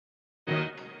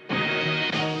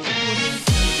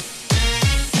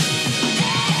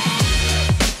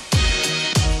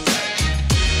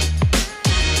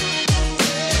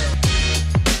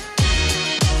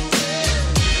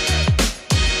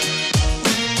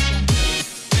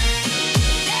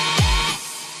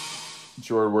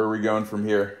Stuart, where are we going from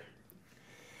here?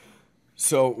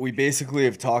 So we basically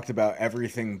have talked about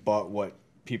everything but what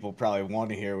people probably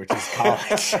want to hear, which is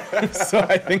college. So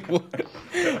I think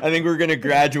we're going to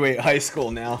graduate high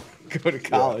school now, go to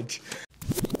college.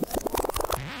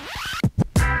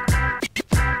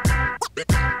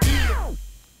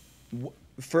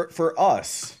 For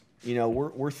us, you know,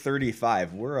 we're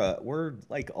 35. We're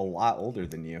like a lot older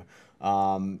than you.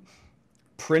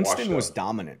 Princeton was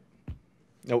dominant.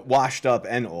 No, washed up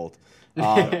and old.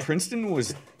 Princeton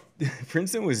was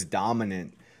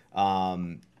dominant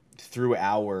through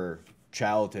our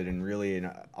childhood and really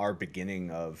in our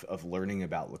beginning of learning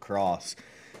about lacrosse.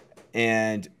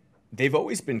 And they've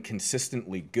always been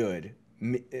consistently good.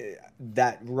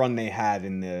 That run they had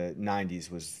in the 90s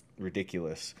was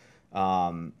ridiculous.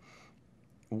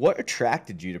 What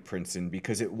attracted you to Princeton?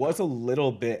 Because it was a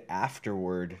little bit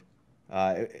afterward,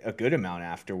 a good amount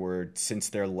afterward, since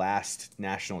their last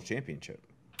national championship.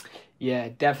 Yeah,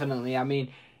 definitely. I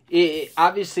mean,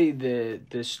 obviously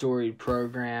the Storied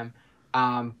program,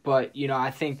 but you know,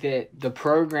 I think that the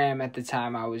program at the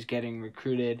time I was getting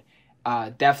recruited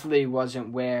definitely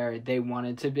wasn't where they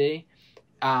wanted to be,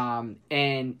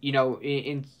 and you know,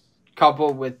 in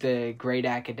coupled with the great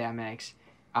academics,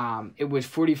 it was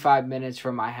 45 minutes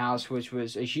from my house, which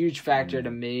was a huge factor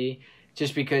to me,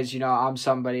 just because, you know, I'm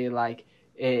somebody like,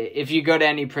 if you go to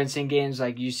any Princeton games,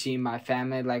 like you see my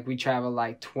family, like we travel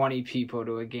like 20 people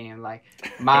to a game, like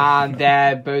mom,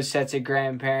 dad, both sets of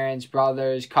grandparents,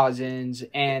 brothers, cousins,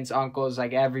 aunts, uncles,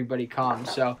 like everybody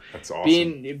comes. So that's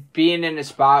awesome. Being in a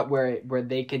spot where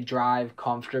they could drive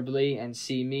comfortably and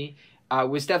see me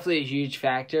was definitely a huge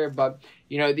factor. But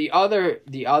you know, the other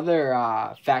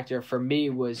factor for me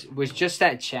was just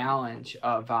that challenge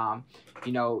of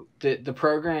you know, the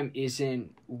program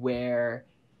isn't where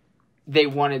they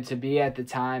wanted to be at the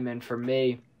time. And for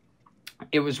me,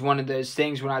 it was one of those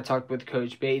things when I talked with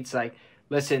Coach Bates, like,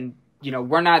 listen, you know,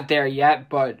 we're not there yet,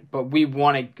 but we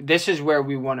want to, this is where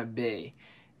we want to be.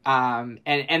 And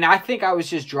I think I was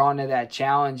just drawn to that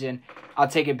challenge. And I'll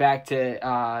take it back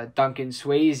to Duncan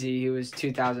Swayze, who was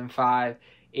 2005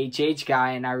 HH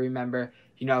guy. And I remember,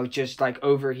 you know, just like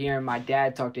overhearing my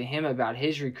dad talk to him about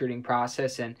his recruiting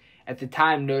process. And at the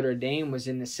time, Notre Dame was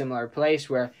in a similar place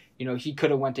where, you know, he could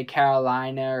have went to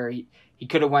Carolina, or he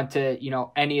could have went to, you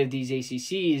know, any of these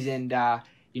ACCs, and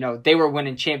you know, they were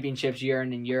winning championships year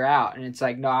in and year out. And it's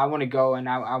like, no, I want to go and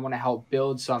I want to help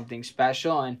build something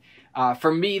special. And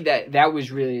for me, that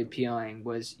was really appealing,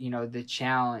 was, you know, the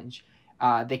challenge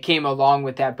that came along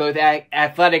with that, both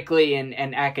athletically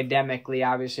and academically.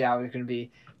 Obviously, I was going to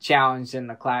be challenged in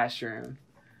the classroom.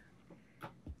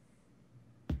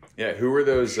 Yeah, who were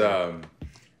those,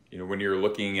 you know, when you're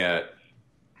looking at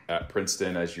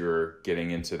Princeton as you were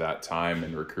getting into that time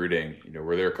and recruiting, you know,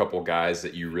 were there a couple guys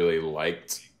that you really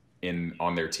liked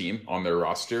on their team, on their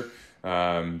roster,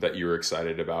 that you were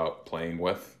excited about playing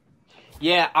with?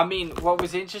 Yeah, I mean, what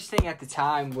was interesting at the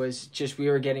time was just we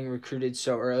were getting recruited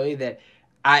so early that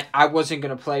I wasn't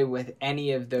going to play with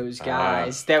any of those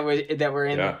guys that were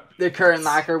in the current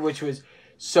locker, which was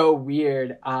so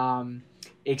weird.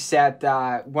 Except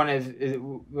one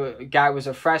of guy was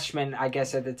a freshman, I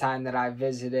guess, at the time that I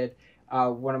visited.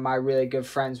 One of my really good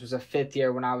friends was a fifth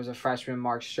year when I was a freshman,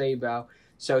 Mark Strabo.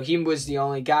 So he was the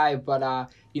only guy.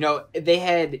 But, you know, they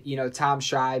had, you know, Tom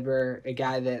Schreiber, a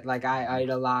guy that, like, I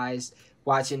idolized,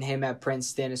 watching him at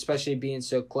Princeton, especially being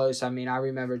so close. I mean, I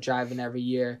remember driving every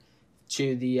year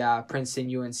to the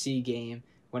Princeton-UNC game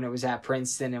when it was at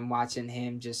Princeton and watching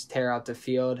him just tear out the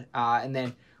field. And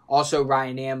then also,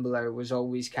 Ryan Ambler was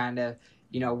always kind of,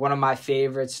 you know, one of my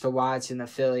favorites to watch in the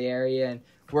Philly area. And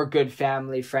we're good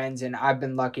family friends. And I've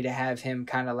been lucky to have him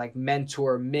kind of like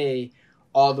mentor me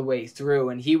all the way through.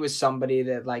 And he was somebody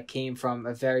that like came from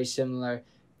a very similar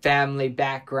family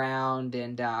background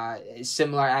and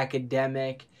similar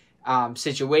academic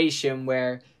situation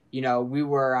where, you know, we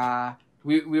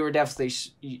were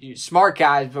definitely smart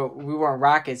guys, but we weren't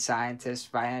rocket scientists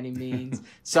by any means.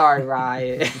 Sorry,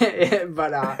 Ryan.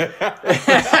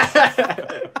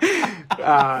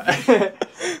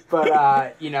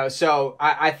 But you know, so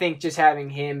I think just having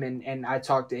him and I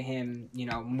talked to him, you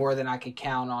know, more than I could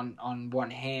count on one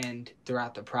hand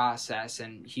throughout the process.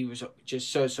 And he was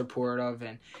just so supportive.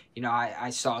 And, you know,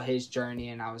 I saw his journey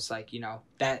and I was like, you know,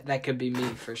 that could be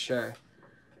me for sure.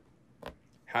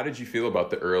 How did you feel about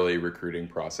the early recruiting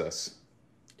process?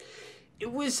 It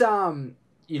was,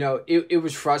 you know, it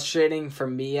was frustrating for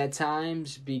me at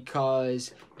times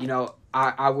because, you know,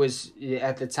 I was,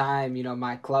 at the time, you know,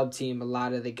 my club team, a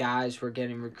lot of the guys were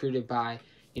getting recruited by,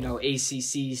 you know,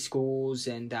 ACC schools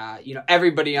and, you know,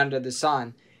 everybody under the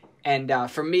sun. And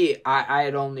for me, I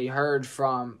had only heard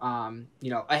from,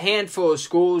 a handful of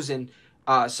schools and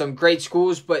some great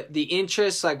schools, but the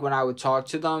interest, like when I would talk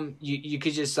to them, you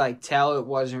could just like tell it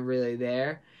wasn't really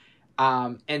there.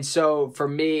 And so for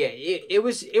me, it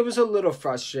was a little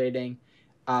frustrating,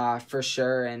 for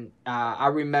sure. And I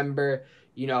remember,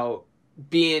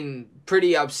 being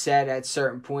pretty upset at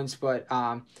certain points. But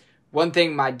one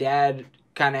thing my dad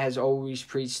kind of has always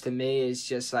preached to me is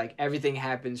just like everything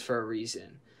happens for a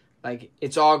reason. Like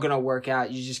it's all gonna work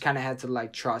out. You just kind of have to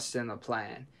like trust in the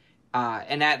plan.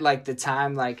 And at like the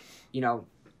time, like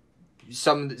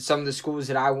some of the schools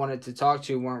that I wanted to talk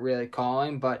to weren't really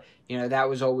calling, but that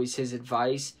was always his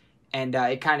advice, and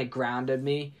it kind of grounded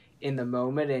me in the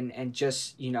moment and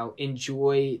just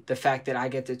enjoy the fact that I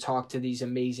get to talk to these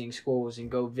amazing schools and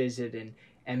go visit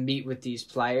and meet with these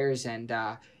players, and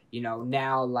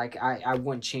now like I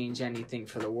wouldn't change anything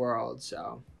for the world.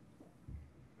 So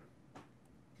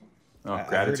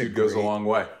gratitude goes a long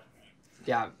way.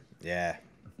 Yeah.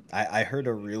 I heard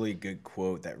a really good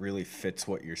quote that really fits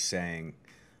what you're saying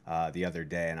the other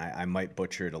day, and I might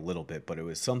butcher it a little bit, but it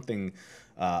was something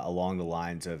along the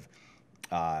lines of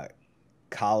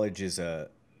college is the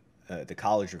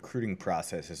college recruiting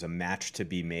process is a match to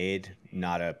be made,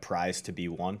 not a prize to be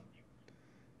won.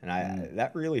 And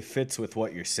that really fits with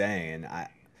what you're saying.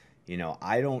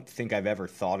 I don't think I've ever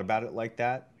thought about it like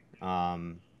that,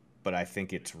 but I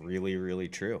think it's really, really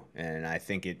true, and I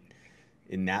think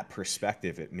in that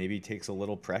perspective, it maybe takes a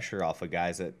little pressure off of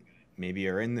guys that maybe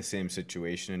are in the same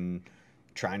situation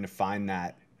trying to find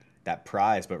that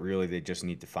prize, but really they just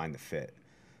need to find the fit.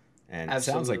 And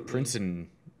Absolutely.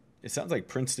 It sounds like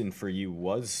Princeton for you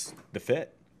was the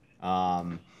fit.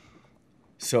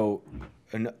 So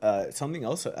something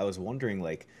else I was wondering,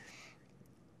 like,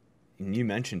 and you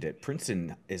mentioned it,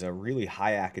 Princeton is a really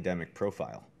high academic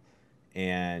profile,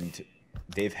 and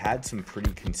they've had some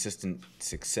pretty consistent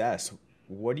success.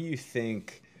 What do you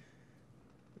think,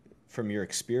 from your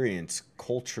experience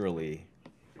culturally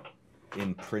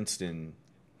in Princeton,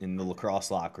 in the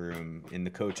lacrosse locker room, in the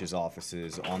coaches'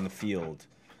 offices, on the field,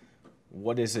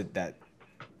 what is it that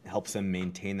helps them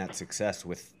maintain that success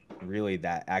with really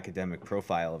that academic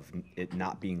profile of it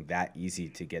not being that easy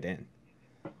to get in?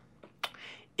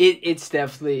 It's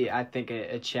definitely, I think,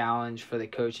 a challenge for the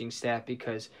coaching staff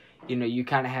because, you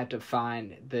kind of have to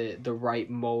find the right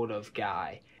mold of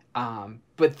guy.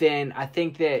 But then I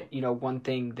think that, one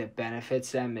thing that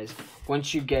benefits them is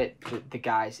once you get the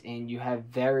guys in, you have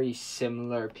very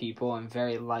similar people and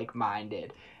very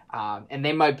like-minded. And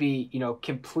they might be,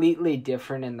 completely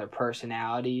different in their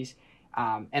personalities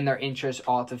and their interests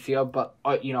off the field. But,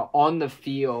 on the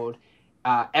field,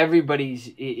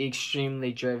 everybody's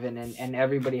extremely driven and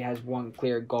everybody has one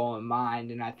clear goal in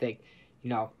mind. And I think,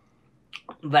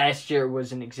 last year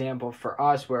was an example for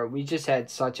us where we just had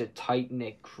such a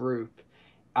tight-knit group,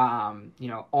 on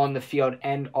the field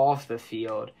and off the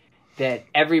field, that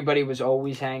everybody was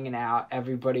always hanging out.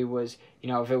 Everybody was,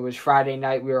 if it was Friday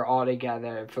night, we were all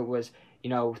together. If it was,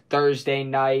 Thursday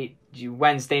night,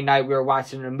 Wednesday night, we were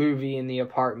watching a movie in the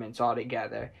apartments all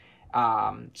together.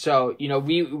 So,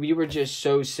 we were just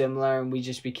so similar and we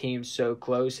just became so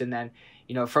close. And then,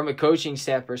 from a coaching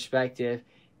staff perspective,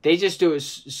 they just do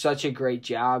such a great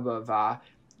job of,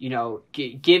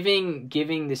 giving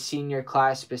the senior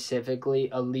class specifically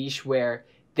a leash where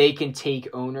they can take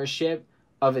ownership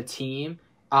of a team,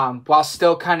 while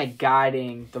still kind of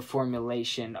guiding the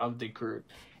formulation of the group.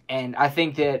 And I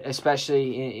think that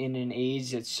especially in an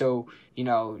age that's so,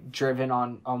 driven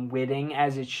on winning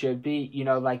as it should be,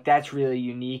 that's really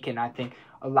unique. And I think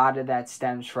a lot of that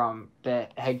stems from the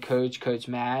head coach, Coach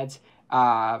Mads,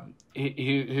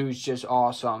 who's just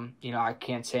awesome. I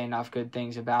can't say enough good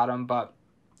things about him, but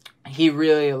he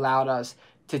really allowed us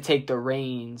to take the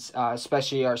reins,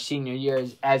 especially our senior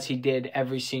years, as he did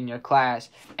every senior class,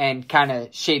 and kind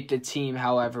of shape the team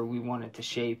however we wanted to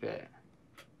shape it.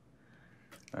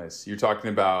 Nice. You're talking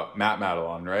about Matt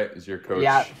Madelon, right? Is your coach?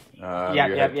 Yeah.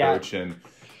 Your head coach. And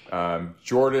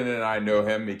Jordan and I know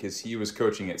him because he was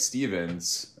coaching at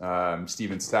Stevens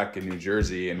Tech in New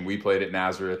Jersey, and we played at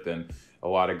Nazareth, and a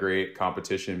lot of great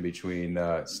competition between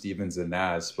Stevens and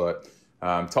Naz. But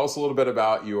tell us a little bit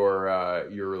about your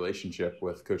relationship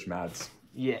with Coach Mads.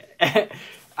 Yeah.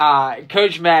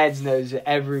 Coach Mads knows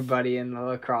everybody in the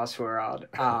lacrosse world.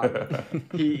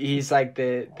 He's like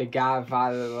the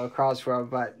godfather of the lacrosse world,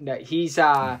 but no, he's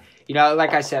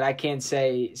like I said, I can't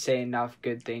say enough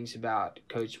good things about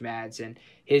Coach Mads and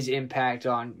his impact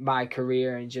on my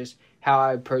career and just how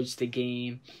I approach the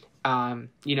game.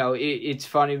 It's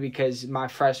funny because my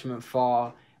freshman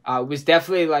fall was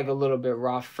definitely like a little bit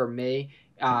rough for me.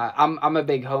 I'm a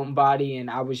big homebody, and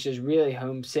I was just really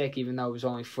homesick, even though it was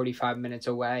only 45 minutes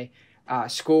away.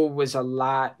 School was a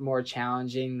lot more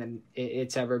challenging than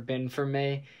it's ever been for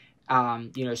me.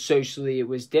 Socially it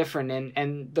was different,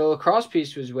 and the lacrosse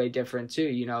piece was way different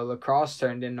too. Lacrosse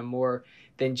turned into more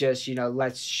than just,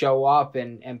 let's show up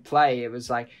and play. It was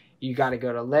like, you got to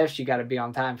go to lifts, you got to be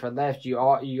on time for lift, you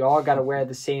all got to wear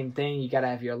the same thing, you got to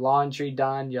have your laundry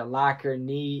done, your locker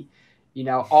neat,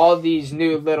 all these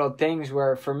new little things,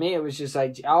 where for me it was just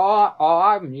like, all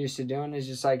I'm used to doing is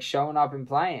just like showing up and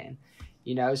playing,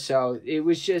 so it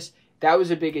was just, that was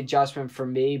a big adjustment for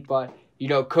me. But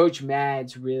Coach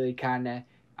Mads really kind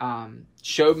of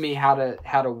showed me how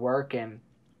to work. And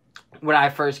when I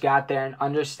first got there and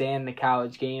understand the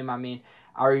college game, I mean,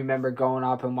 I remember going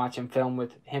up and watching film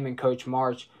with him and Coach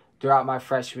March throughout my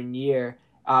freshman year,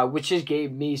 which just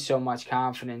gave me so much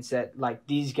confidence that, like,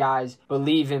 these guys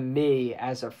believe in me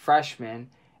as a freshman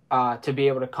to be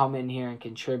able to come in here and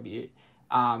contribute.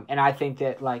 And I think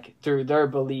that, like, through their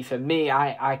belief in me,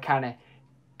 I kind of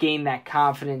gained that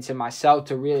confidence in myself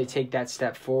to really take that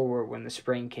step forward when the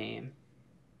spring came.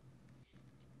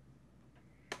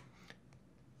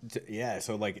 Yeah,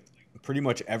 so, like, pretty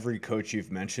much every coach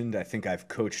you've mentioned, I think I've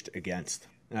coached against.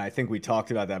 And I think we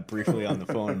talked about that briefly on the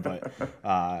phone, but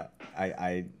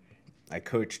I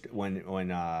coached when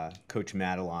Coach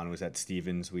Madelon was at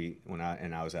Stevens.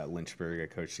 I was at Lynchburg, I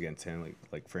coached against him,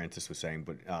 like Francis was saying.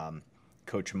 But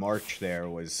Coach March there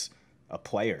was a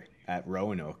player at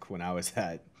Roanoke when I was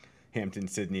at Hampton,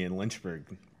 Sydney, and Lynchburg,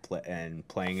 and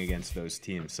playing against those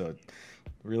teams. So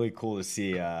really cool to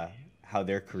see how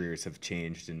their careers have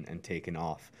changed and taken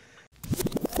off.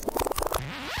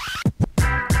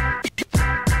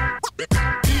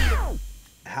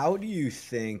 How do you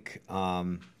think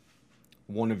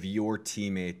one of your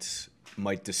teammates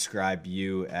might describe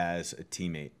you as a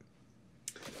teammate?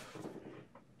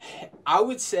 I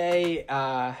would say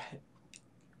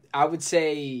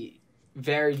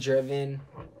very driven,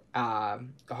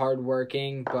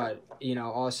 hardworking, but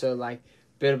also like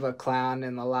bit of a clown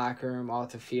in the locker room,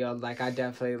 off the field. Like, I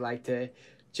definitely like to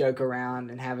joke around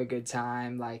and have a good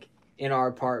time. Like, in our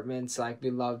apartments, like,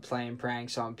 we love playing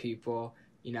pranks on people,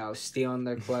 stealing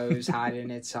their clothes,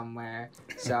 hiding it somewhere.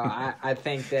 So I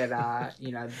think that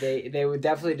they would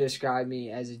definitely describe me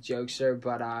as a jokester,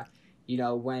 but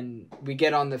when we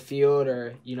get on the field,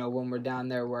 or when we're down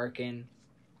there working,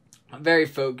 I'm very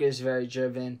focused, very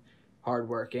driven,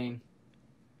 hardworking.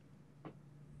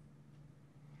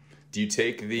 Do you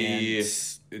take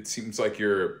it seems like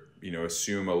you're,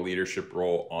 assume a leadership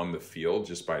role on the field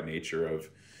just by nature of,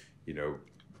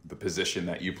 the position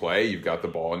that you play. You've got the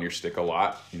ball in your stick a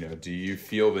lot. Do you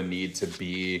feel the need to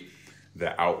be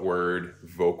the outward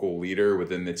vocal leader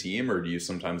within the team, or do you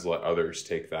sometimes let others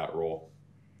take that role?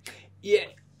 Yeah,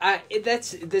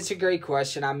 that's a great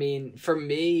question. I mean, for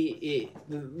me,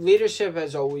 leadership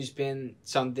has always been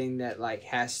something that, like,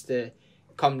 has to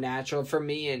come natural for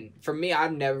me. And for me,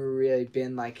 I've never really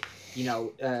been like,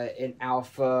 an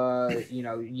alpha,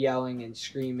 yelling and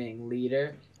screaming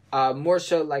leader. More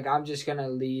so like, I'm just going to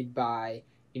lead by,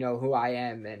 who I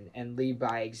am, and lead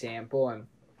by example, and,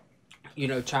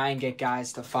 try and get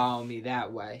guys to follow me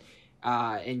that way.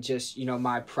 And just,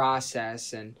 my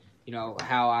process, and,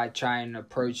 how I try and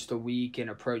approach the week and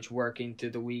approach working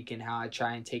through the week, and how I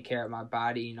try and take care of my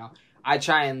body. I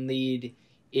try and lead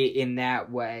in that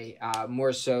way,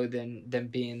 more so than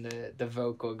being the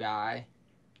vocal guy.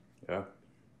 Yeah.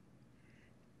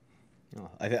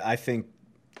 I think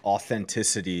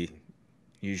authenticity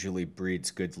usually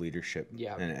breeds good leadership.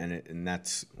 Yeah. And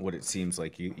that's what it seems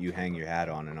like you hang your hat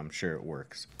on, and I'm sure it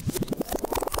works.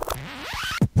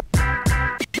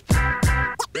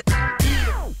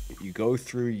 You go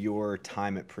through your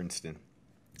time at Princeton,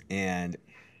 and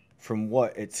from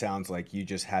what it sounds like, you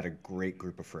just had a great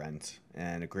group of friends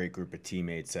and a great group of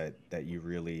teammates that you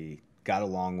really got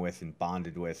along with and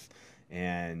bonded with.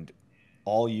 And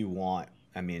all you want,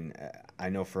 I mean, I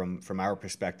know from our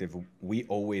perspective, we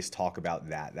always talk about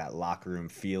that locker room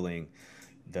feeling,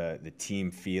 the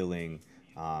team feeling,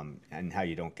 and how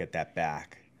you don't get that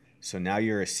back. So now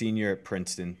you're a senior at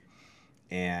Princeton,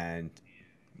 and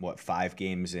 5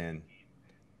 games in,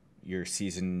 your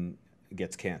season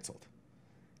gets canceled.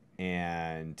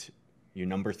 And you're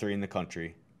number 3 in the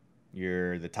country.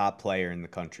 You're the top player in the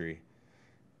country.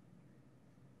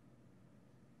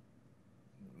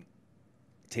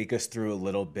 Take us through a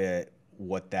little bit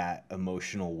what that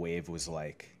emotional wave was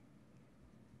like.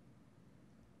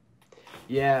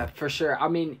 Yeah, for sure. I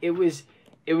mean, it was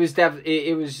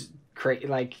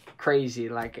crazy.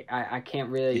 Like, I can't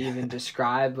really even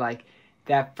describe, like,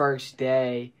 that first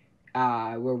day.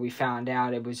 where we found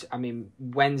out. It was, I mean,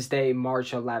 Wednesday,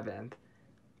 March 11th.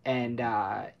 And,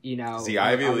 you know, 'cause the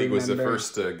Ivy League was the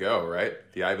first to go, right?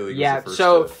 The Ivy League was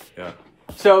the first to,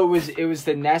 So it was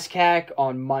the NESCAC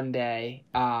on Monday,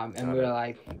 and we were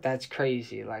like, that's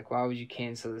crazy. Like, why would you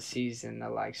cancel the season to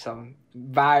like some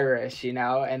virus, you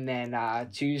know? And then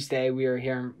Tuesday we were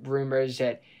hearing rumors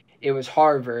that it was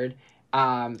Harvard,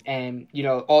 and you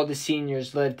know, all the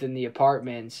seniors lived in the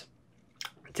apartments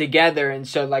together, and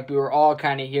so like we were all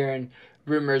kind of hearing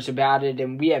rumors about it,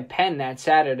 and we had Penn that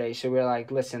Saturday, so we were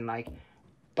like, listen, like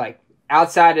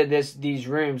outside of these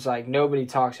rooms, like nobody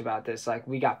talks about this. Like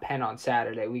we got Penn on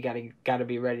Saturday, we gotta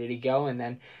be ready to go. And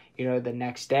then, you know, the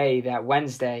next day, that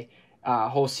Wednesday,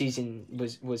 whole season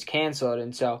was canceled.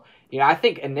 And so, you know, I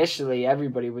think initially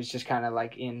everybody was just kind of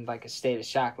like in like a state of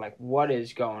shock, like what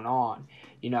is going on,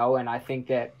 you know. And I think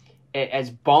that as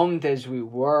bummed as we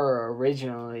were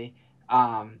originally,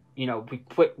 you know,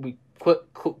 we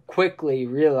quickly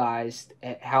realized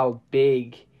how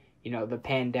big, you know, the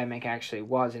pandemic actually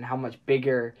was, and how much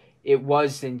bigger it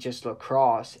was than just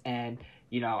lacrosse. And,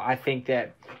 you know, I think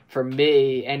that for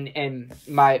me and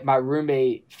my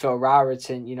roommate, Phil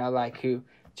Robertson, you know, like who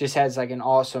just has like an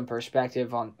awesome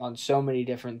perspective on so many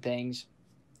different things.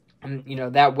 And, you know,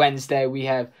 that Wednesday we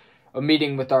have a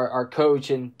meeting with our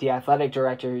coach and the athletic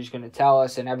director who's going to tell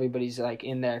us, and everybody's like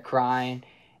in there crying.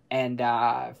 And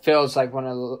Phil's like one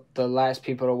of the last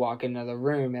people to walk into the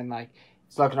room, and like,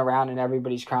 he's looking around and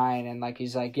everybody's crying, and like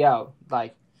he's like, yo,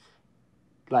 like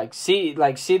see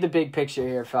the big picture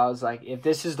here, fellas. Like if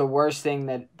this is the worst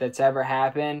thing that's ever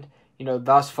happened, you know,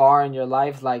 thus far in your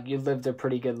life, like you lived a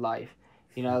pretty good life.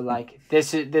 You know, like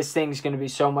this thing's gonna be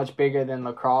so much bigger than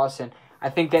lacrosse. And I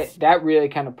think that really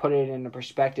kind of put it into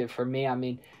perspective for me. I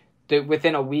mean,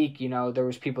 within a week, you know, there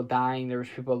was people dying, there was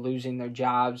people losing their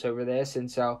jobs over this, and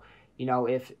so, you know,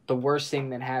 if the worst thing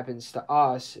that happens to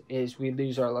us is we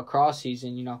lose our lacrosse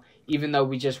season, you know, even though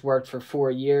we just worked for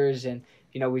 4 years and,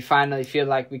 you know, we finally feel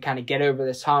like we kind of get over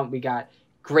this hump. We got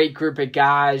great group of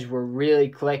guys. We're really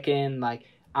clicking. Like,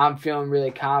 I'm feeling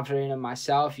really confident in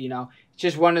myself. You know, it's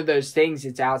just one of those things.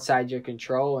 It's outside your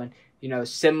control. And, you know,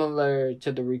 similar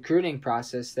to the recruiting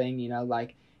process thing, you know,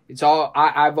 like it's all,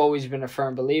 I've always been a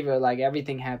firm believer, like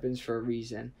everything happens for a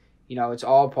reason. You know, it's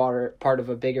all part of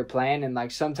a bigger plan. And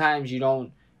like sometimes you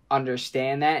don't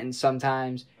understand that. And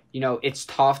sometimes, you know, it's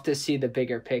tough to see the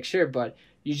bigger picture, but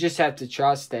you just have to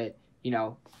trust that, you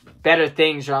know, better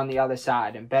things are on the other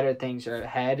side and better things are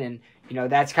ahead. And, you know,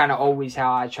 that's kind of always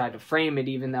how I try to frame it,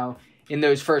 even though in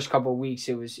those first couple of weeks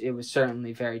it was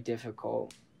certainly very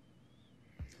difficult.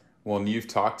 Well, and you've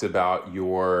talked about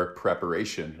your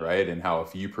preparation, right? And how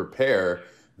if you prepare,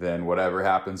 then whatever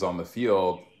happens on the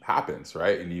field happens,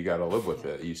 right? And you got to live with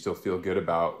it. You still feel good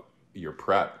about your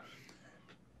prep.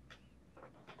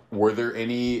 Were there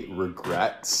any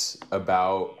regrets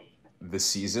about the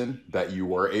season that you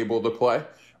were able to play?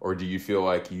 Or do you feel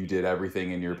like you did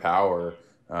everything in your power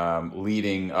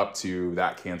leading up to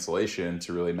that cancellation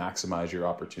to really maximize your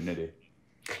opportunity?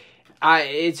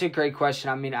 It's a great question.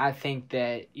 I mean, I think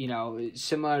that, you know,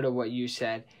 similar to what you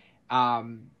said,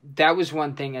 that was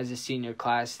one thing as a senior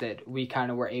class that we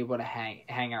kind of were able to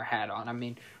hang our hat on. I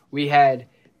mean, we had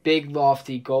big,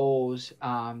 lofty goals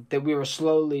that we were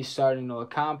slowly starting to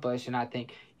accomplish. And I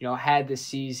think, you know, had the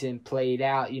season played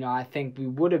out, you know, I think we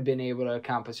would have been able to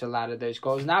accomplish a lot of those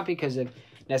goals, not because of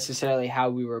necessarily how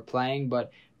we were playing,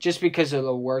 but just because of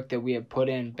the work that we had put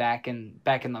in back in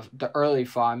the early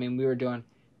fall. I mean, we were doing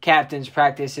captain's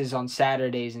practices on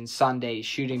Saturdays and Sundays,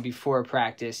 shooting before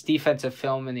practice, defensive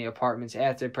film in the apartments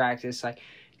after practice, like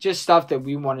just stuff that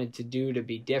we wanted to do to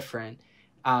be different.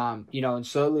 You know, and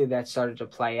slowly that started to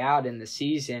play out in the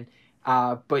season.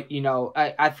 But, you know,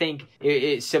 I think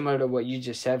it's similar to what you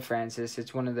just said, Francis.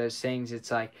 It's one of those things.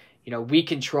 It's like, you know, we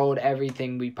controlled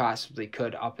everything we possibly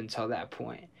could up until that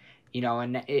point, you know,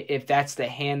 and if that's the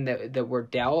hand that we're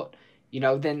dealt, you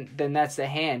know, then that's the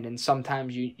hand. And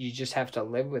sometimes you just have to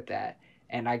live with that.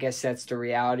 And I guess that's the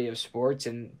reality of sports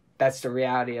and that's the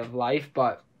reality of life.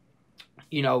 But,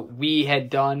 you know, we had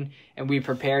done and we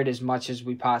prepared as much as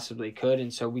we possibly could.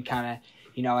 And so we kind of,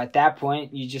 you know, at that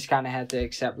point, you just kind of had to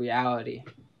accept reality.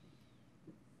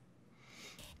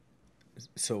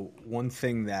 So one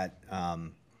thing that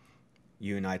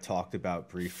you and I talked about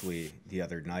briefly the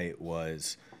other night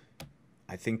was,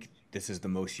 I think this is the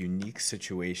most unique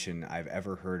situation I've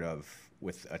ever heard of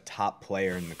with a top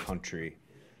player in the country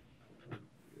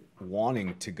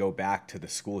wanting to go back to the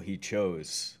school he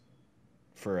chose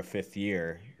for a fifth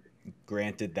year,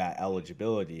 granted that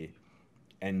eligibility,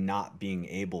 and not being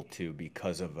able to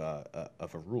because of a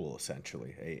rule,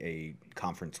 essentially, a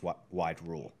conference-wide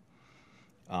rule.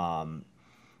 So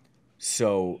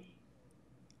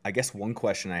I guess one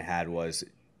question I had was,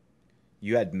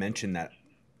 you had mentioned that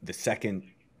the second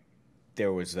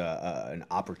there was an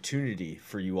opportunity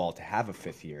for you all to have a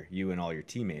fifth year, you and all your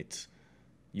teammates,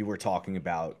 you were talking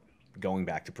about going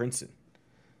back to Princeton.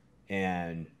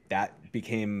 And that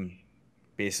became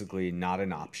basically not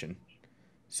an option.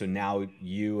 So now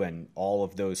you and all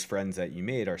of those friends that you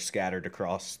made are scattered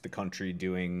across the country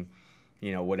doing,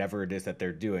 whatever it is that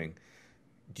they're doing.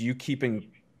 Do you keep in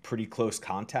pretty close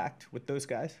contact with those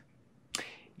guys?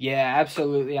 Yeah,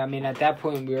 absolutely. I mean, at that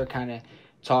point, we were kind of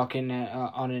talking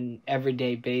on an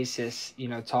everyday basis,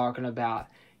 talking about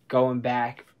going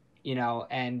back,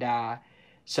 and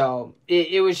so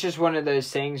it was just one of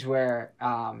those things where,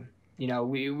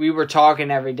 we were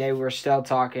talking every day. We're still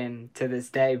talking to this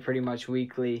day pretty much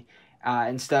weekly,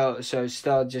 and still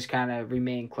just kind of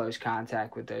remain close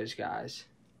contact with those guys.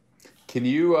 Can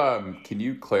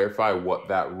you clarify what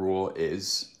that rule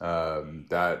is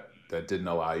that didn't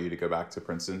allow you to go back to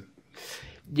Princeton?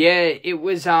 Yeah, it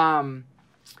was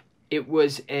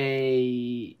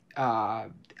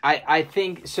I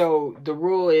think so. The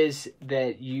rule is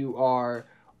that you are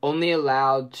only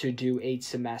allowed to do 8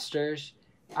 semesters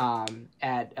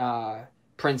at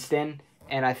Princeton,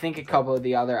 and I think a couple of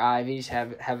the other Ivies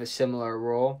have a similar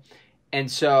rule. And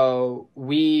so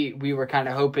we were kind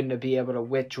of hoping to be able to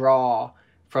withdraw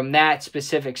from that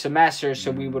specific semester,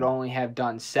 so we would only have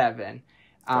done 7.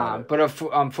 But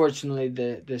unfortunately,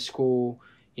 the school,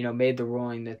 made the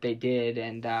ruling that they did,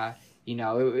 and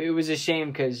it was a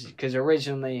shame because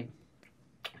originally,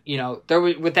 there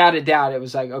was, without a doubt, it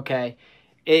was like, okay,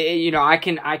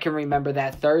 I can remember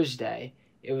that Thursday.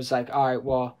 It was like, all right,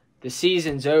 well, the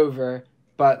season's over,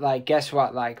 but like, guess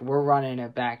what? Like, we're running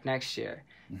it back next year.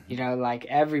 Like,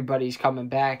 everybody's coming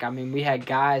back. I mean, we had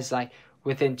guys like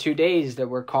within 2 days that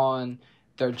were calling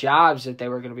their jobs that they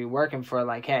were going to be working for,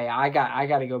 like, hey, I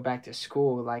got to go back to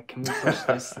school. Like, can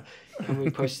we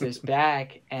push this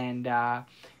back? And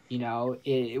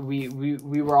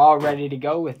we were all ready to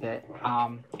go with it.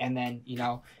 And then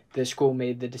the school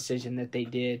made the decision that they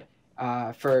did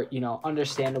for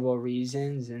understandable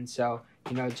reasons, and so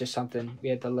just something we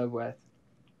had to live with.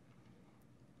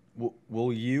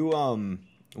 Will you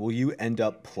end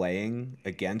up playing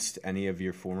against any of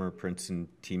your former Princeton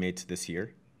teammates this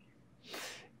year?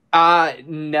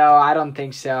 No, I don't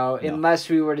think so. No. Unless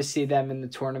we were to see them in the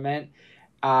tournament,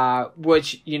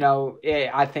 which,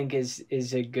 I think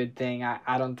is a good thing.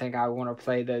 I don't think I want to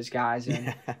play those guys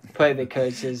and play the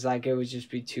coaches. Like, it would just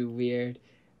be too weird.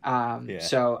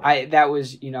 That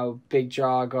was, big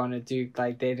draw going to Duke.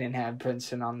 Like, they didn't have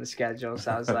Princeton on the schedule.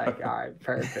 So I was like, all right,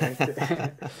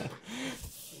 perfect.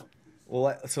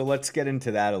 Well, so let's get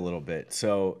into that a little bit.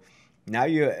 So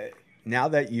now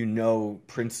that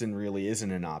Princeton really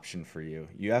isn't an option for you,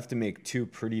 you have to make 2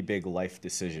 pretty big life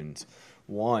decisions.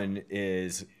 One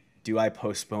is, do I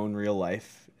postpone real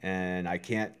life and I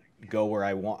can't go where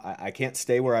I want? I can't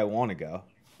stay where I want to go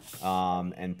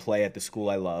and play at the school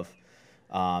I love.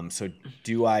 So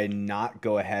do I not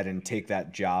go ahead and take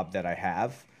that job that I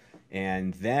have?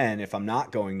 And then if I'm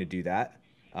not going to do that,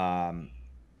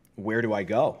 where do I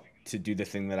go to do the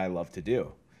thing that I love to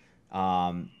do?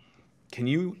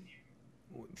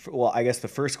 Well, I guess the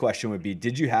first question would be,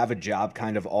 did you have a job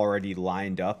kind of already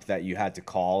lined up that you had to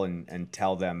call and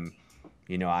tell them,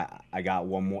 I got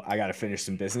one more, I got to finish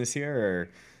some business here?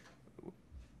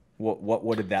 Or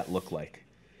what did that look like?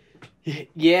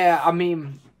 Yeah, I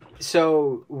mean,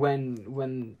 so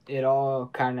when it all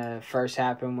kind of first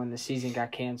happened, when the season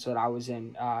got canceled, I was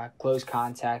in close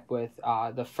contact with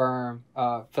the firm,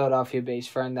 Philadelphia-based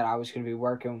firm that I was going to be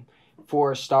working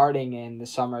for starting in the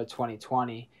summer of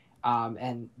 2020.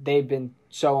 And they've been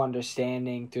so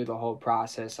understanding through the whole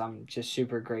process. I'm just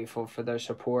super grateful for their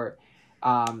support.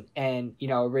 And,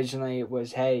 originally it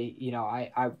was, hey,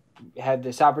 I had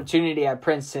this opportunity at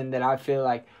Princeton that I feel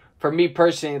like, for me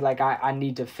personally, like I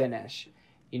need to finish,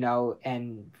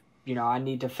 and, I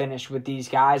need to finish with these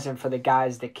guys, and for the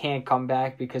guys that can't come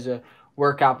back because of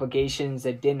work obligations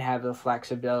that didn't have the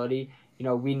flexibility,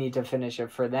 we need to finish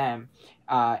it for them.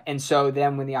 And so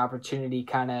then when the opportunity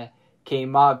kind of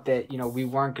came up that, we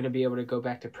weren't going to be able to go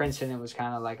back to Princeton, it was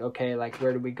kind of like, okay, like,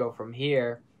 where do we go from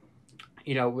here?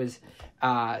 It was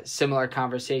similar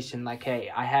conversation, like,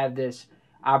 hey, I have this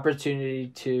opportunity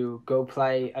to go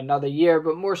play another year,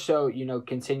 but more so,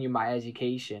 continue my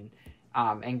education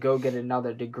and go get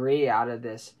another degree out of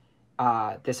this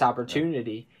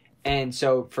opportunity. And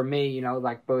so for me,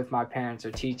 like, both my parents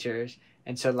are teachers.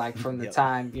 And so, like, from the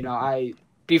time,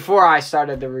 before I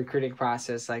started the recruiting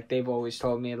process, like, they've always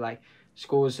told me, like,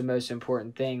 school is the most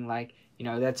important thing. Like,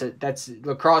 that's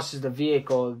lacrosse is the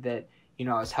vehicle that,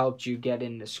 has helped you get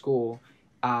into school.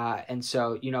 And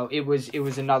so, it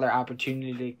was another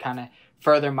opportunity to kind of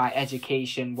further my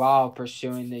education while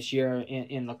pursuing this year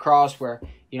in lacrosse where,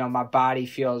 my body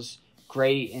feels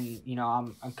great and,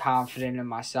 I'm confident in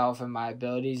myself and my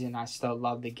abilities and I still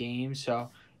love the game. So,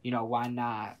 why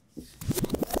not?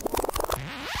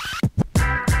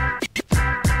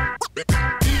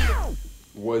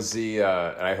 Was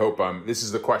I hope this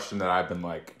is the question that I've been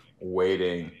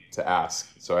waiting to ask.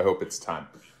 So I hope it's time.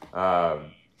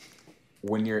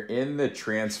 When you're in the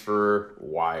transfer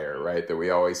wire, right, that we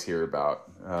always hear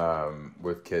about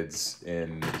with kids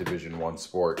in Division I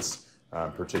sports,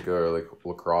 particularly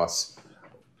lacrosse,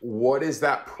 what is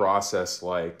that process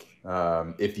like?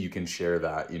 If you can share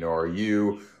that,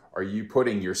 are you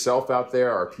putting yourself out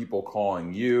there? Are people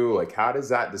calling you? How does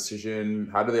that decision?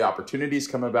 How do the opportunities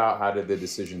come about? How did the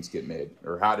decisions get made,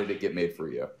 or how did it get made for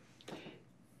you?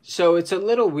 So it's a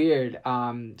little weird.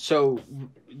 So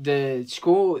the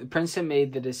school, Princeton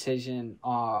made the decision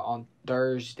on a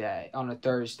Thursday.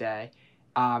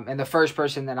 And the first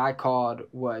person that I called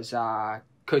was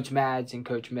Coach Mads and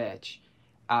Coach Mitch.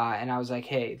 And I was like,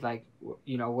 hey,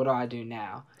 what do I do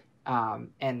now?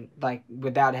 And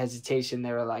without hesitation,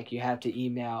 they were like, you have to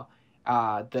email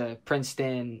the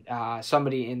Princeton,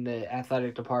 somebody in the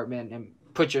athletic department and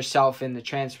put yourself in the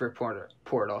transfer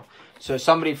portal. So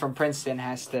somebody from Princeton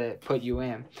has to put you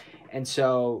in. And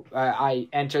so I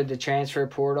entered the transfer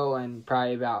portal, and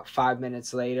probably about 5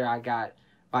 minutes later, I got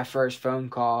my first phone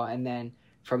call. And then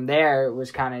from there, it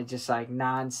was kind of just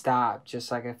nonstop,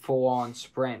 just a full-on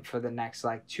sprint for the next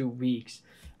 2 weeks.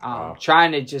 Wow.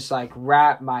 Trying to just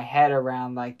wrap my head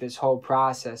around this whole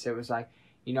process. It was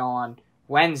on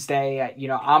Wednesday,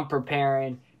 I'm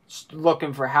preparing,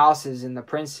 looking for houses in the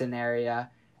Princeton area,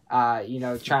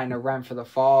 trying to rent for the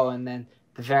fall. And then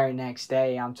the very next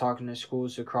day, I'm talking to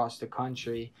schools across the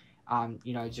country,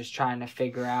 just trying to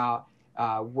figure out,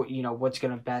 what's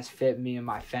going to best fit me and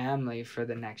my family for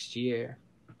the next year.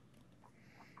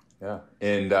 Yeah.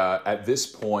 And at this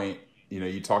point,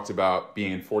 you talked about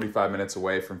being 45 minutes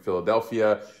away from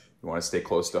Philadelphia. You want to stay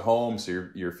close to home so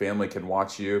your family can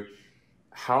watch you.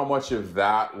 How much of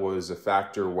that was a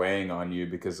factor weighing on you?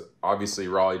 Because obviously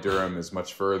Raleigh-Durham is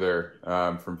much further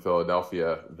from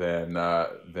Philadelphia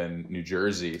than New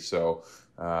Jersey. So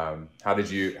how did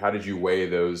you weigh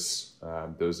those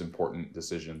important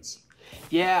decisions?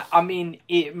 Yeah, I mean,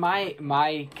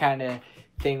 my kind of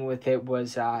thing with it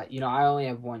was, I only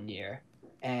have 1 year.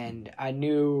 And I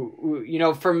knew,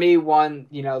 for me,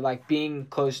 being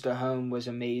close to home was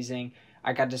amazing.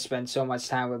 I got to spend so much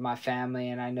time with my family,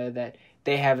 and I know that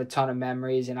they have a ton of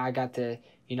memories, and I got to,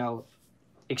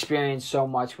 experience so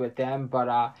much with them. But,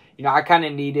 I kind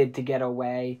of needed to get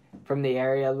away from the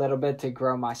area a little bit to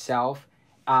grow myself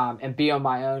and be on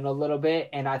my own a little bit.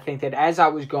 And I think that as I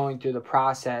was going through the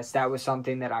process, that was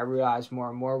something that I realized more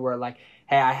and more where,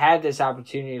 hey, I had this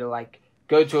opportunity to,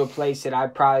 go to a place that I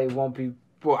probably won't be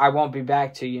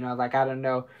back to, I don't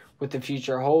know what the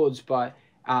future holds, but,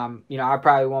 I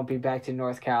probably won't be back to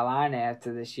North Carolina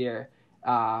after this year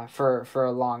for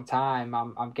a long time,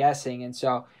 I'm guessing. And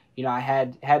so, I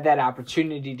had that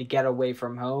opportunity to get away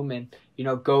from home and,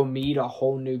 go meet a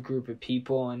whole new group of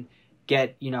people and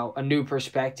get, a new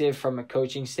perspective from a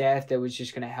coaching staff that was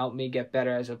just going to help me get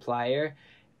better as a player.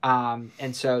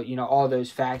 And so, all those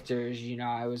factors,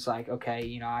 I was like,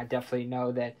 okay, I definitely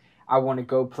know that I want to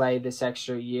go play this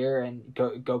extra year and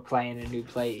go play in a new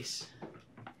place.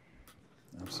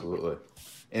 Absolutely.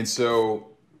 And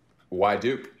so why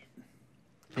Duke?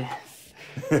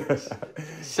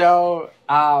 So,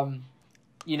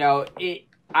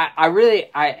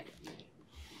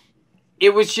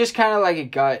 it was just kind of like a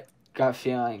gut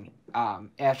feeling,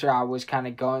 after I was kind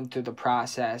of going through the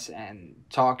process and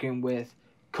talking with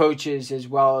coaches as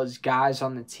well as guys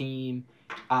on the team,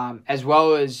 as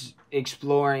well as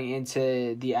exploring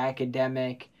into the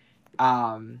academic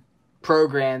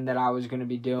program that I was going to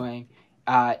be doing.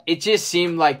 It just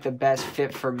seemed like the best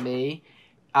fit for me.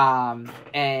 And,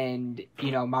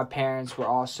 my parents were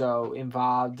also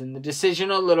involved in the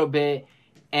decision a little bit.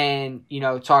 And,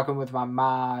 talking with my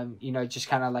mom, just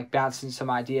kind of bouncing some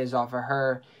ideas off of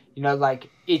her,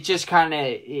 it just kind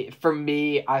of, for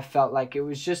me, I felt like it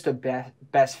was just a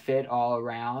best fit all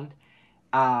around.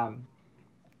 And,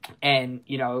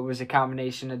 it was a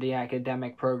combination of the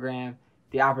academic program,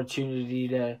 the opportunity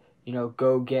to,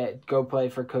 go play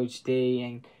for Coach D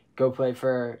and go play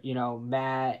for,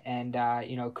 Matt and,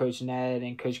 Coach Ned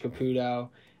and Coach Caputo,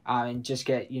 and just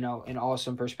get, an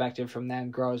awesome perspective from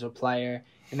them, grow as a player,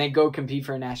 and then go compete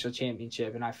for a national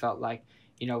championship. And I felt like,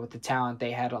 with the talent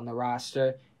they had on the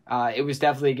roster, it was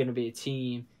definitely going to be a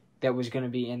team that was going to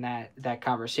be in that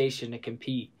conversation to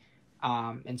compete.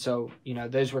 And so,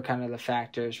 those were kind of the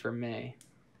factors for me.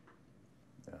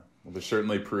 Yeah. Well, they're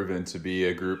certainly proven to be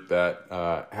a group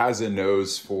that has a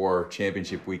nose for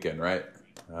championship weekend, right?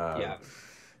 Yeah.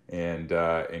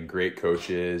 And great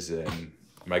coaches. And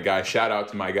shout out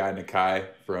to my guy, Nakai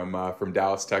from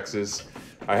Dallas, Texas.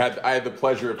 I had the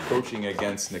pleasure of coaching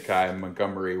against Nakai in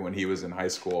Montgomery when he was in high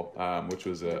school, which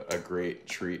was a great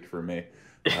treat for me.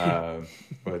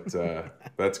 But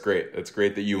that's great. It's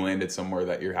great that you landed somewhere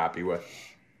that you're happy with.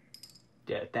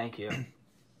 Yeah, thank you.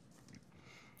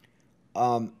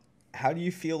 How do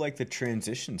you feel like the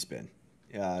transition's been?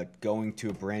 Going to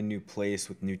a brand new place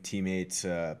with new teammates,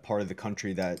 part of the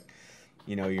country that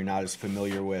you're not as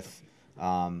familiar with.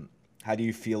 How do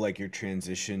you feel like your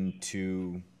transition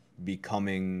to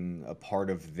becoming a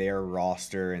part of their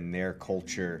roster and their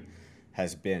culture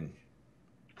has been?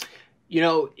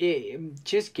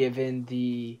 Just given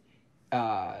the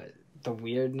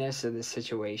weirdness of the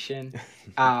situation,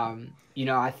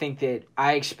 I think that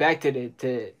I expected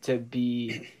it to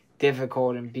be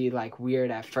difficult and be like weird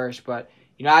at first, but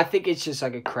I think it's just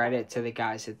like a credit to the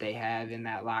guys that they have in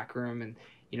that locker room, and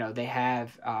they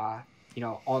have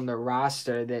on the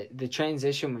roster that the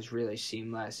transition was really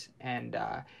seamless. And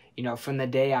from the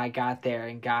day I got there,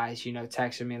 and guys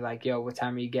texted me like, yo, what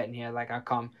time are you getting here? Like, I'll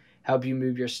come help you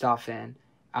move your stuff in.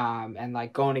 And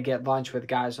like going to get lunch with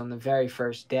guys on the very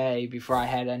first day before I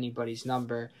had anybody's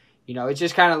number, it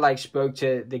just kind of like spoke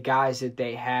to the guys that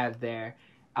they have there.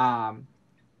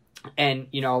 And,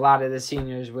 a lot of the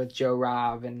seniors with Joe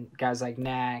Robb and guys like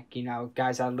Knack,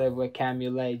 guys I live with, Cam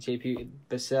Muley, JP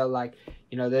Basil, like,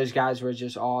 those guys were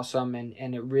just awesome.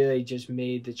 And it really just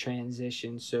made the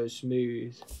transition so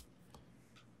smooth.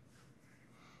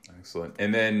 Excellent.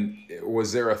 And then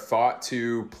was there a thought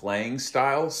to playing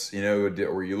styles?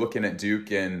 Were you looking at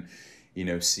Duke and,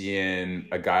 seeing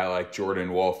a guy like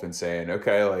Jordan Wolf and saying,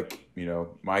 okay, like,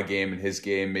 my game and his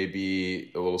game may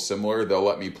be a little similar. They'll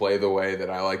let me play the way that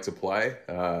I like to play.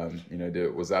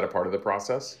 Was that a part of the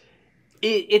process?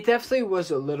 It definitely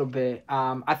was a little bit.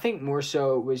 I think more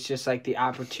so it was just like the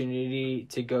opportunity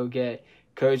to go get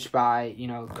coached by,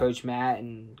 Coach Matt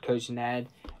and Coach Ned,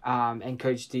 and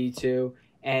Coach D too.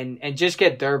 And just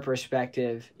get their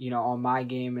perspective, on my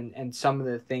game and some of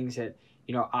the things that,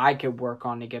 I could work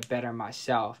on to get better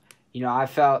myself. I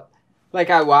felt like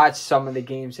I watched some of the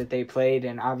games that they played,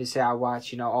 and obviously I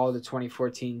watched, all the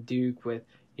 2014 Duke with,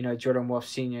 Jordan Wolf's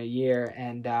senior year.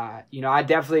 And, I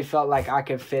definitely felt like I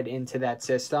could fit into that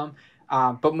system.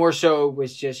 But more so it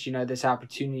was just, this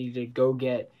opportunity to go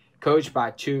get coached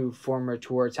by two former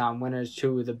tour time winners,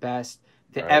 two of the best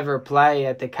to ever play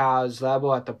at the college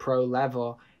level, at the pro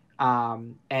level.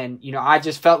 And, I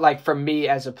just felt like for me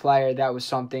as a player, that was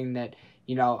something that,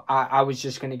 I was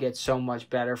just going to get so much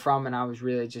better from, and I was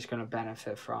really just going to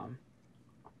benefit from.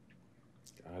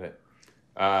 Got it.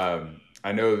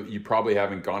 I know you probably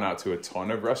haven't gone out to a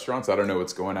ton of restaurants. I don't know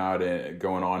what's going on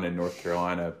in North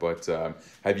Carolina, but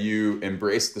have you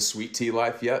embraced the sweet tea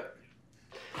life yet?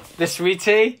 The sweet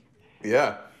tea?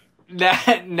 Yeah.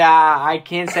 Nah, I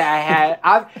can't say I had.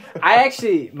 I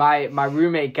actually, my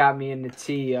roommate got me into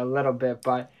tea a little bit,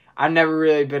 but I've never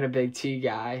really been a big tea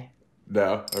guy.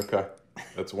 No? Okay.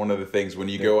 That's one of the things when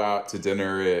you go out to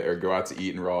dinner or go out to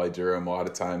eat in Raleigh, Durham, a lot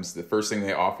of times the first thing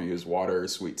they offer you is water or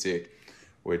sweet tea,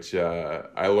 which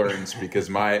I learned because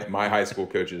my high school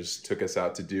coaches took us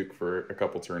out to Duke for a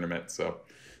couple tournaments. So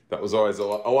that was always a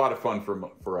lot of fun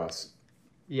for us.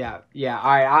 Yeah. All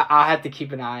right, I'll have to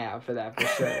keep an eye out for that for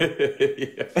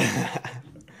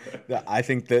sure. I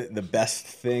think the best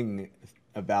thing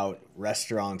about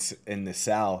restaurants in the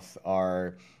South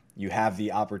are you have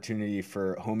the opportunity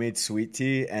for homemade sweet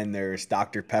tea, and there's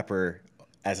Dr. Pepper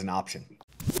as an option.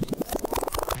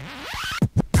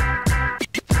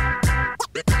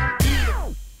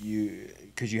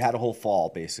 Because you had a whole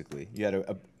fall, basically. You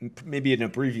had maybe an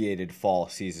abbreviated fall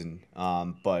season,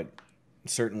 but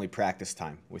certainly practice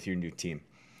time with your new team.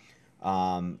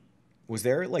 Was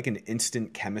there like an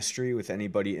instant chemistry with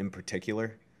anybody in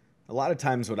particular? A lot of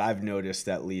times what I've noticed,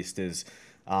 at least, is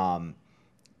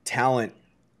talent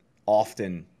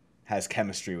often has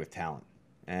chemistry with talent.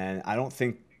 And I don't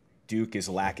think Duke is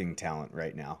lacking talent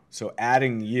right now. So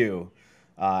adding you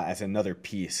as another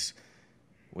piece,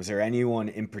 was there anyone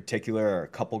in particular or a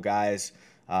couple guys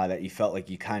that you felt like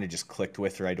you kind of just clicked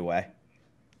with right away?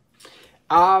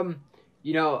 One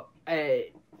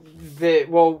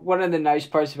of the nice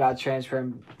parts about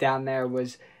transferring down there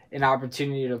was an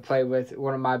opportunity to play with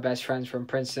one of my best friends from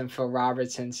Princeton, Phil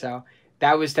Robertson. So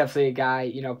that was definitely a guy,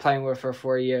 you know, playing with for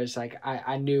 4 years, like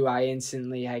I knew I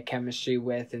instantly had chemistry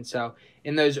with. And so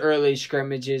in those early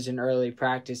scrimmages and early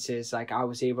practices, like I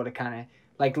was able to kind of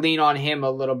like lean on him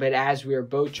a little bit as we were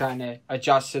both trying to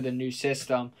adjust to the new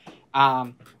system.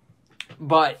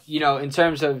 But, you know, in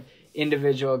terms of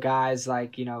individual guys,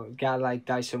 like, you know, a guy like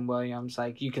Dyson Williams,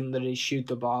 like you can literally shoot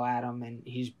the ball at him and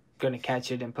he's going to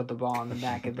catch it and put the ball on the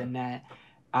back of the net.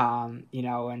 You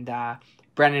know, and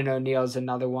Brennan O'Neill's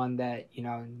another one that, you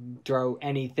know, throw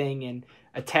anything in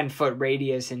a 10-foot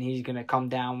radius and he's going to come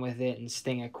down with it and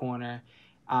sting a corner.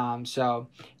 So,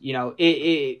 you know,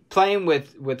 playing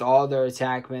with all their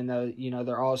attackmen, though, you know,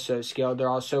 they're all so skilled. They're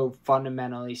all so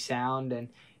fundamentally sound. And,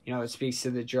 you know, it speaks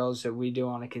to the drills that we do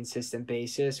on a consistent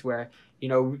basis where, you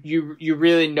know, you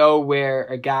really know where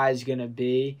a guy's going to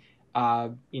be,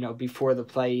 you know, before the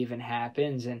play even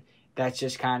happens. And that's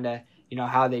just kind of, you know,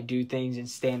 how they do things and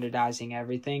standardizing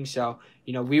everything. So,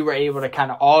 you know, we were able to kind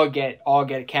of all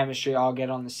get chemistry, all get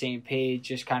on the same page,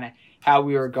 just kind of how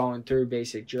we were going through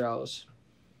basic drills.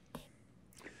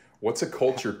 What's a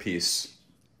culture piece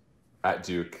at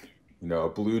Duke? You know, a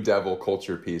Blue Devil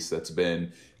culture piece that's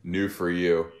been new for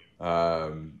you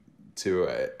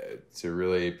to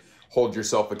really hold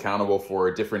yourself accountable for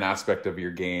a different aspect of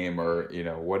your game, or you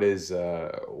know, what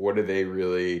are they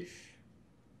really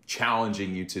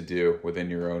challenging you to do within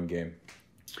your own game?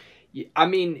 I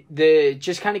mean,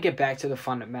 just kind of get back to the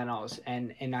fundamentals,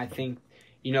 and I think,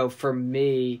 you know, for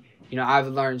me, you know, I've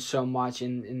learned so much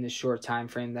in the short time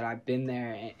frame that I've been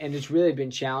there, and it's really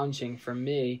been challenging for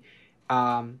me,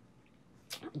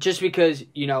 just because,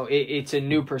 you know, it's a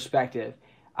new perspective,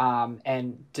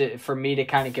 and for me to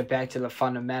kind of get back to the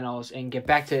fundamentals and get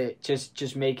back to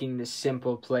just making the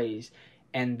simple plays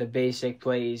and the basic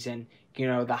plays, and, you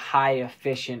know, the high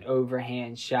efficient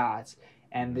overhand shots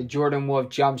and the Jordan Wolf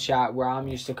jump shot where I'm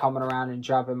used to coming around and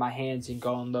dropping my hands and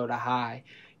going low to high.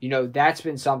 You know, that's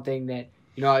been something that,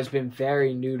 you know, has been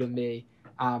very new to me.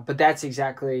 But that's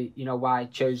exactly, you know, why I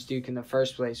chose Duke in the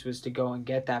first place, was to go and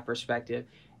get that perspective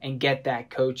and get that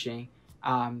coaching.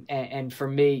 And for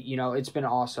me, you know, it's been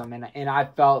awesome. And I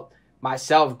felt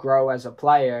myself grow as a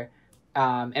player,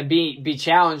 and be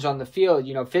challenged on the field,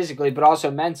 you know, physically, but also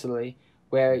mentally,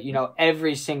 where, you know,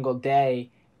 every single day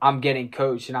I'm getting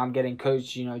coached, and I'm getting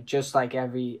coached, you know, just like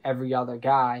every other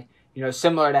guy, you know,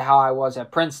 similar to how I was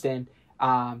at Princeton.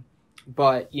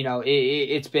 But, you know,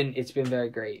 it's been very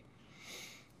great.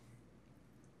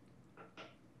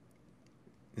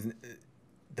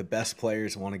 The best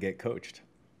players want to get coached.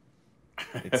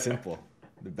 It's simple.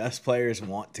 The best players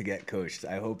want to get coached.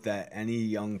 I hope that any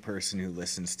young person who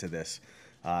listens to this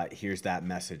hears that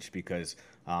message, because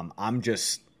I'm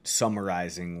just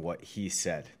summarizing what he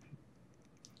said.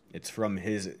 It's from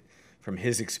his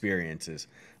experiences.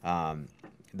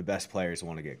 The best players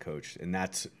want to get coached, and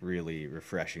that's really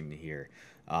refreshing to hear.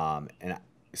 And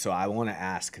so I want to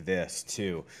ask this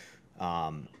too.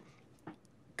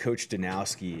 Coach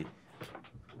Danowski,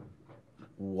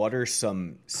 what are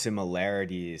some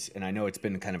similarities, and I know it's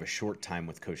been kind of a short time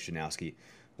with Coach Danowski,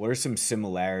 what are some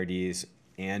similarities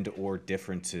and or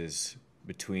differences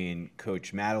between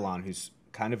Coach Madelon, who's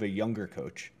kind of a younger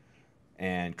coach,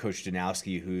 and Coach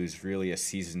Danowski, who's really a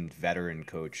seasoned veteran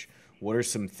coach? What are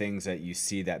some things that you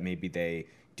see that maybe they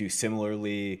do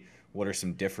similarly? What are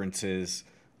some differences?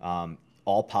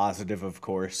 All positive, of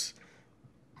course,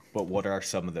 but what are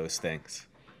some of those things?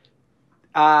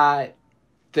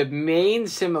 The main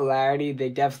similarity, they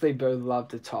definitely both love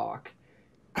to talk.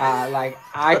 Like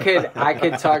I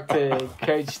could talk to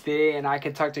Coach D and I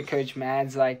could talk to Coach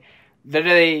Mads. Like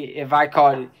literally, if I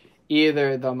called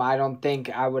either of them, I don't think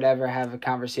I would ever have a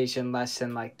conversation less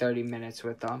than like 30 minutes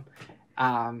with them.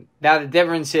 Now the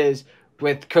difference is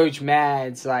with Coach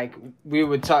Mads, like we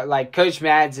would talk, like Coach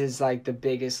Mads is like the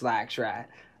biggest lax rat.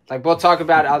 Like we'll talk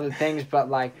about other things, but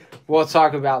like we'll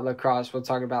talk about lacrosse. We'll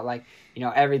talk about like, you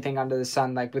know, everything under the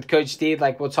sun. Like with Coach D,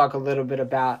 like we'll talk a little bit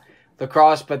about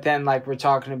lacrosse, but then like we're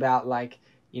talking about like,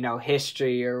 you know,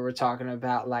 history, or we're talking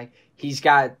about like he's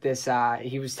got this,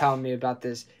 he was telling me about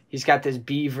this, he's got this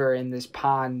beaver in this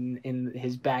pond in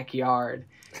his backyard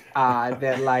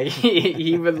that like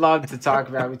he would love to talk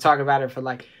about. We talk about it for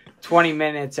like 20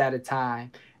 minutes at a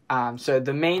time. So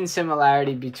the main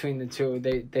similarity between the two,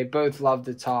 they both love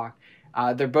to talk.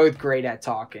 They're both great at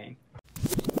talking.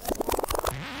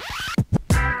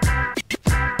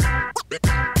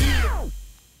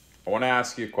 I want to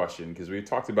ask you a question, because we've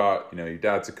talked about, you know, your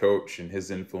dad's a coach and his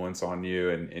influence on you,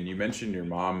 and you mentioned your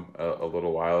mom a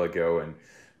little while ago, and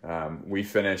we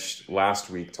finished last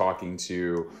week talking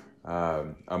to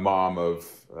a mom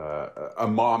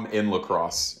in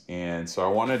lacrosse, and so I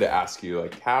wanted to ask you,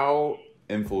 like, how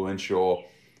influential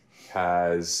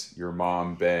has your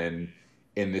mom been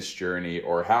in this journey,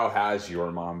 or how has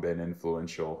your mom been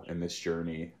influential in this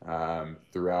journey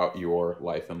throughout your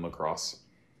life in lacrosse?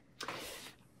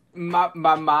 Me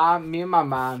and my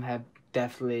mom have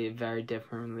definitely a very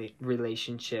different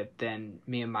relationship than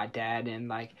me and my dad. And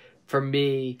like for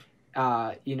me,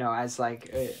 as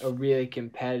like a really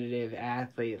competitive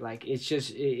athlete, like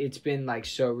it's been like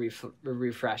so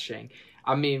refreshing.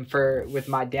 I mean, with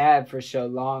my dad for so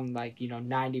long, like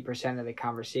 90% of the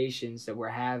conversations that we're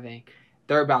having,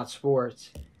 they're about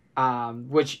sports,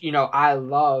 which I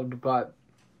loved, but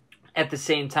at the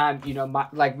same time,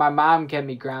 my mom kept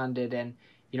me grounded, and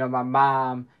my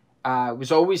mom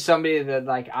was always somebody that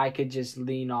like I could just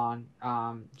lean on.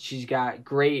 She's got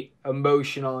great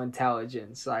emotional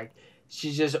intelligence. Like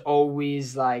she's just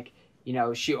always like,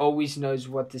 she always knows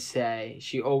what to say.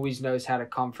 She always knows how to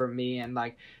comfort me. And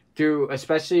like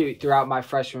especially throughout my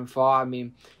freshman fall, I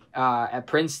mean, at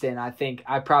Princeton, I think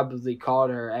I probably called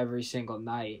her every single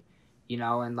night,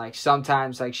 and like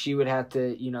sometimes like she would have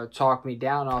to, talk me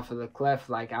down off of the cliff.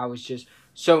 Like I was just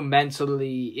so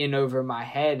mentally in over my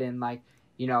head, and like,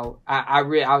 I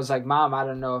was like, Mom, I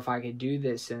don't know if I could do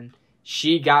this. And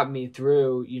she got me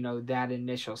through, that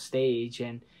initial stage.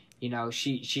 And,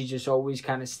 she just always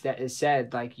kind of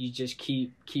said, like, you just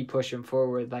keep pushing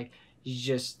forward. Like, you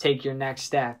just take your next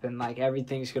step, and like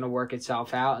everything's going to work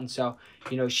itself out. And so,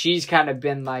 she's kind of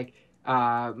been like,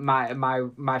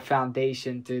 my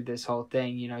foundation through this whole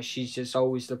thing. She's just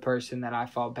always the person that I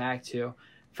fall back to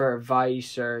for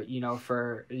advice, or,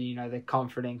 for, the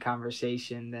comforting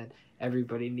conversation that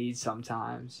everybody needs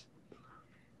sometimes.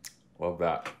 Love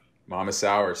that. Mama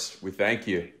Sowers, we thank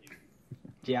you.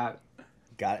 Yeah.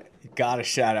 Got to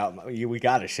shout out. We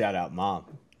got to shout out Mom.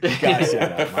 You got to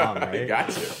shout out Mom, right? You got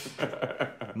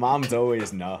to. Moms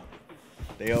always know.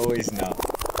 They always know.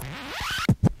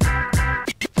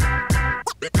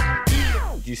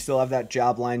 Do you still have that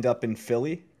job lined up in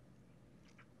Philly?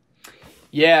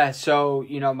 Yeah, so,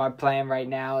 my plan right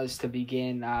now is to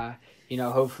begin,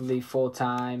 hopefully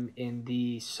full-time in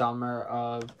the summer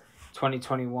of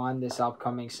 2021, this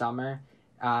upcoming summer,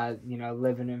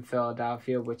 living in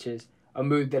Philadelphia, which is a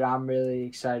move that I'm really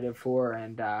excited for,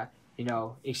 and,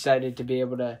 excited to be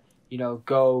able to,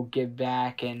 go give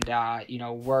back and,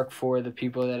 work for the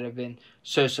people that have been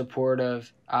so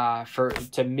supportive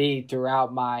to me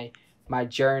throughout my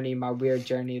journey, my weird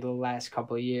journey the last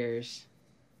couple of years.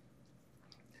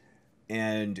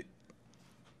 And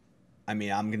I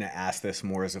mean, I'm going to ask this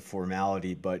more as a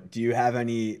formality, but do you have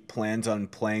any plans on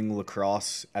playing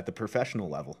lacrosse at the professional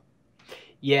level?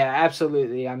 Yeah,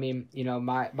 absolutely. I mean,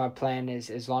 my plan is,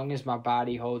 as long as my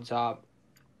body holds up,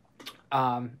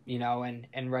 and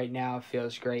right now it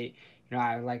feels great.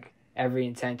 I have like every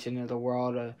intention in the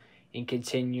world in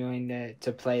continuing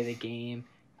to play the game.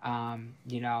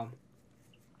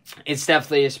 It's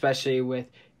definitely, especially with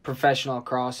professional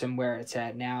lacrosse and where it's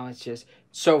at now, it's just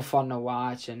so fun to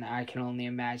watch, and I can only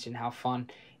imagine how fun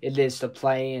it is to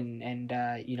play, and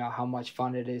how much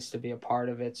fun it is to be a part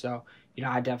of it. So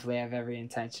I definitely have every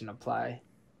intention to play.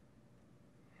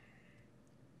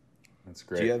 That's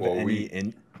great. Do you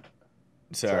have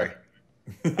Sorry.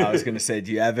 I was going to say,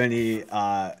 do you have any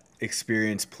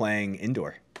experience playing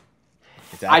indoor?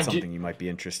 If that's something you might be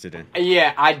interested in.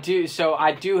 Yeah, I do. So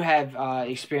I do have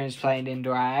experience playing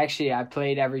indoor. I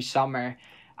played every summer.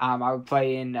 I would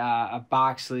play in a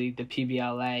box league, the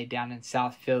PBLA, down in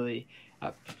South Philly,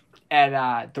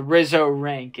 at the Rizzo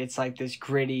rink. It's like this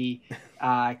gritty,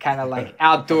 kind of like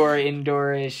outdoor,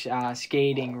 indoorish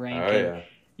skating rink. Oh, yeah.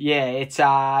 Yeah, it's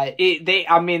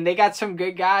they got some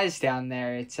good guys down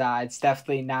there. It's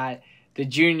definitely not the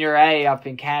junior A up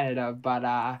in Canada,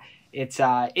 but it's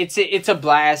a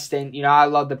blast, and I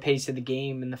love the pace of the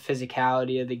game and the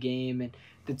physicality of the game and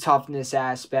the toughness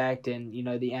aspect, and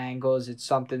the angles. It's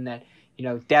something that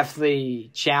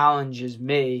definitely challenges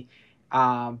me,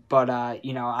 but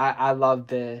I love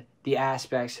the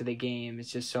aspects of the game.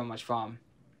 It's just so much fun.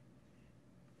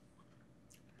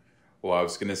 Well, I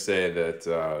was going to say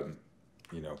that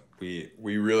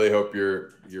we really hope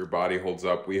your body holds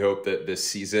up. We hope that this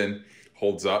season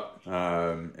holds up,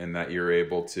 and that you're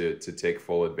able to take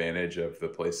full advantage of the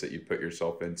place that you put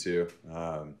yourself into.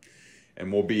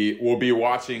 And we'll be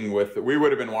watching we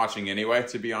would have been watching anyway,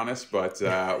 to be honest, but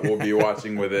we'll be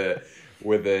watching with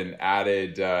an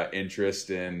added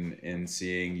interest in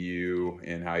seeing you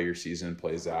and how your season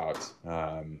plays out.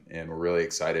 And we're really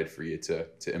excited for you to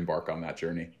embark on that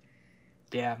journey.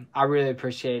 Yeah, I really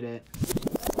appreciate it.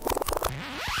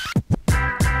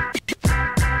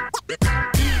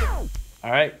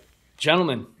 All right,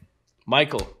 gentlemen,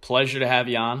 Michael, pleasure to have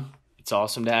you on. It's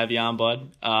awesome to have you on,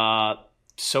 bud.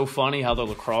 So funny how the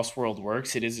lacrosse world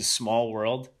works. It is a small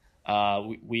world.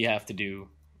 We have to do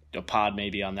a pod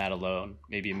maybe on that alone,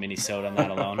 maybe a mini-sode on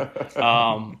that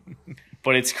alone.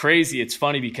 But it's crazy. It's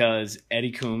funny because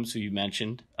Eddie Coombs, who you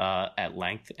mentioned at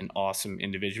length, an awesome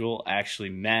individual, actually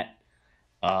met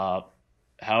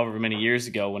however many years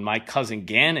ago when my cousin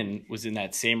Gannon was in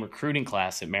that same recruiting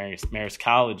class at Marist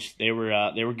College. They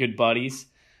were good buddies.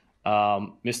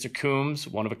 Mr. Coombs,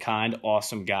 one of a kind,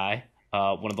 awesome guy,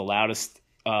 one of the loudest,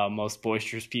 most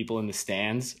boisterous people in the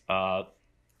stands.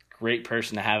 Great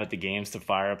person to have at the games to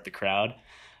fire up the crowd.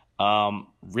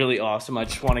 Really awesome. I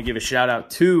just want to give a shout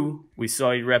out to, we saw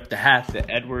you rep the hat, the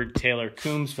Edward Taylor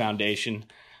Coombs Foundation.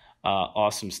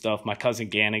 Awesome stuff. My cousin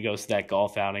Gannon goes to that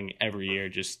golf outing every year.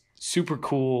 Just super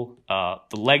cool. The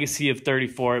legacy of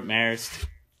 34 at Marist,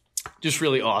 just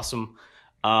really awesome.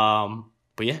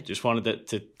 But yeah, just wanted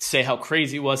to say how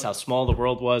crazy it was, how small the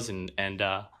world was, and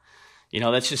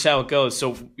that's just how it goes.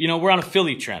 So, we're on a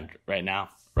Philly trend right now.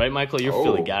 Right, Michael? You're a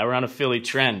Philly guy. We're on a Philly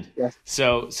trend. Yes.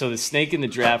 So the snake in the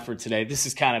draft for today, this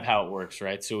is kind of how it works,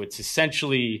 right? So it's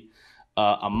essentially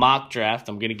a mock draft.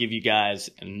 I'm going to give you guys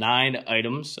 9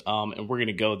 items, and we're going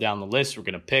to go down the list. We're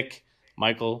going to pick.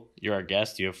 Michael, you're our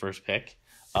guest. You have first pick.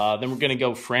 Then we're going to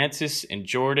go Francis and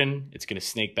Jordan. It's going to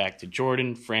snake back to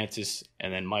Jordan, Francis,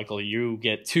 and then Michael, you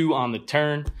get 2 on the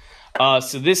turn.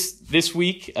 So this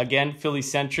week, again,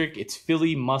 Philly-centric, it's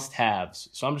Philly must-haves.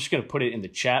 So I'm just going to put it in the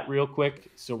chat real quick.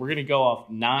 So we're going to go off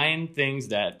 9 things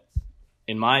that,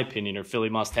 in my opinion, are Philly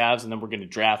must-haves, and then we're going to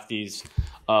draft these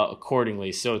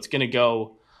accordingly. So it's going to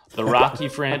go the Rocky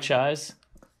franchise,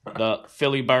 the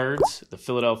Philly Birds, the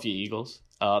Philadelphia Eagles,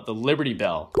 the Liberty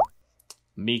Bell,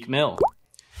 Meek Mill,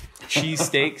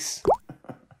 cheesesteaks,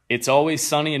 It's Always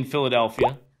Sunny in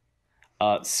Philadelphia,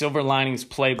 Silver Linings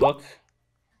Playbook,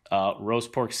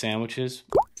 roast pork sandwiches,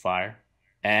 fire,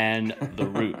 and The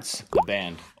Roots, the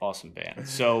band, awesome band.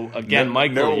 So again,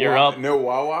 Michael, you're up. No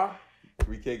Wawa?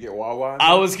 We can't get Wawa?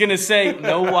 I was going to say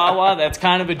no Wawa. That's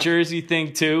kind of a Jersey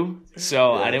thing too.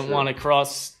 So yeah, I didn't want to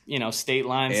cross, state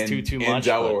lines too much.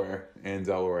 And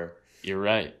Delaware. You're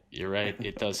right.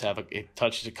 It does it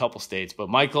touches a couple states. But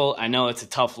Michael, I know it's a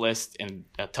tough list and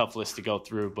a tough list to go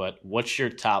through, but what's your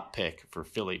top pick for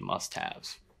Philly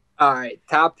must-haves? All right,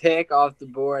 top pick off the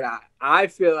board. I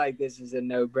feel like this is a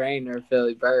no-brainer.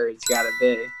 Philly Birds got to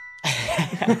be.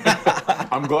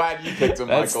 I'm glad you picked him,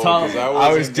 That's Michael. tough.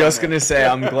 I was just gonna say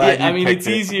I'm glad. It's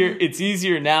easier. It's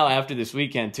easier now after this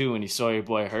weekend too. When you saw your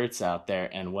boy Hurts out there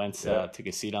and Wentz took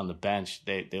a seat on the bench,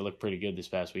 they look pretty good this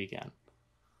past weekend.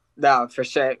 No, for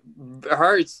sure.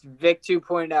 Hurts Vic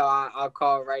 2.0. I'll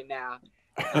call it right now.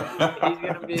 He's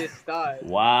gonna be a stud.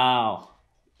 Wow.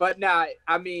 But no,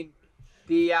 I mean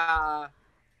the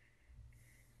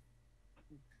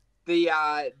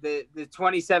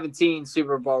 2017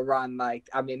 Super Bowl run,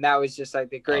 that was just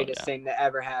the greatest thing that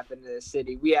ever happened to the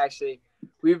city. We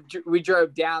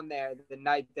drove down there the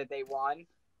night that they won,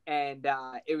 and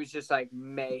it was just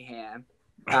mayhem.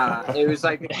 It was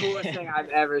the coolest thing I've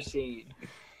ever seen.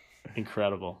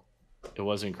 Incredible. It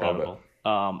was incredible.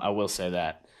 I will say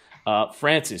that.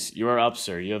 Francis, you're up,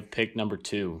 sir. You have pick number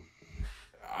 2.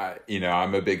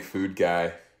 I'm a big food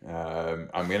guy.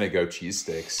 I'm gonna go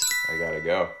cheesesteaks. I gotta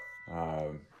go.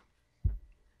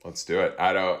 Let's do it.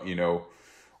 I don't,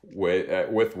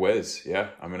 with Wiz. Yeah,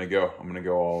 I'm gonna go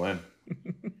all in.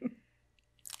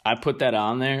 I put that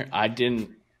on there. I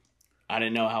didn't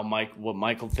know what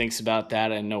Michael thinks about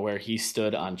that. I didn't know where he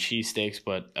stood on cheesesteaks,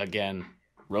 but again,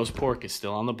 roast pork is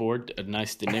still on the board. A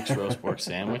nice DeNix roast pork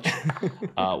sandwich.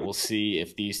 We'll see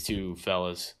if these two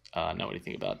fellas know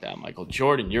anything about that. Michael,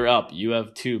 Jordan, you're up. You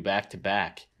have 2 back to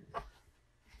back.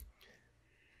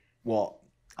 Well,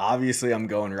 obviously, I'm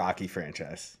going Rocky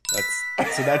franchise.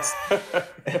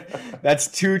 That's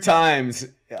 2 times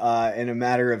in a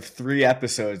matter of 3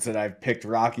 episodes that I've picked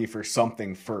Rocky for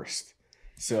something first.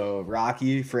 So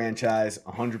Rocky franchise,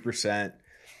 100%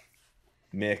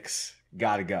 mix,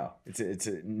 gotta go. It's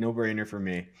a no-brainer for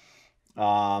me.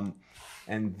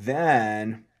 And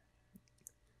then,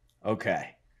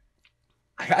 okay,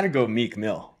 I gotta go Meek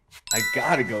Mill.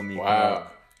 Mill.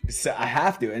 So I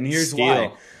have to, and here's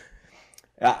why.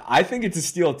 I think it's a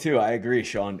steal too. I agree,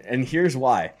 Sean. And here's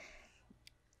why.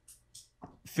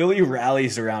 Philly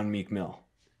rallies around Meek Mill.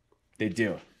 They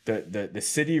do. The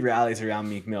city rallies around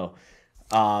Meek Mill.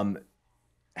 How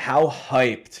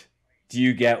hyped do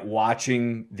you get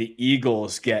watching the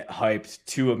Eagles get hyped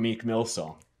to a Meek Mill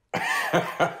song?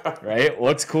 Right?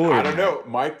 What's cooler? I don't know,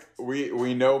 Mike.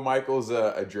 We know Michael's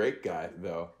a Drake guy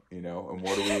though. you know, and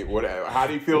how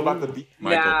do you feel about the beef,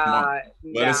 Michael? Come on.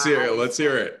 Let us hear it. Let's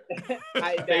hear it.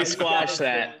 They squash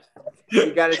that.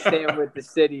 You got to stand with the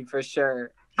city for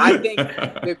sure. I think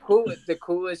the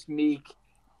coolest Meek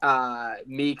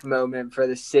moment for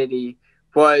the city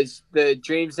was the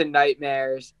Dreams and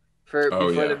Nightmares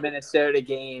before the Minnesota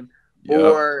game,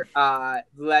 or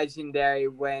legendary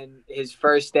when his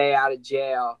first day out of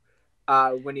jail,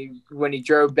 when he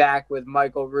drove back with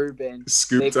Michael Rubin,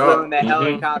 they flew in the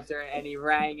helicopter and he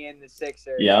rang in the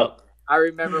Sixers. Yep. I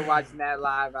remember watching that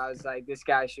live. I was like, this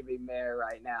guy should be mayor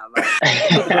right now.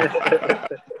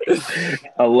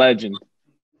 A legend.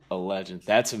 A legend.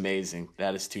 That's amazing.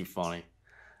 That is too funny.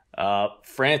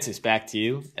 Francis, back to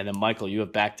you. And then, Michael, you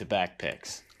have back-to-back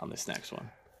picks on this next one.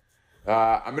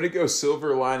 I'm going to go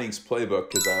Silver Linings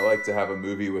Playbook because I like to have a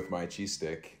movie with my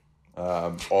cheesesteak.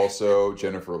 Also,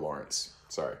 Jennifer Lawrence.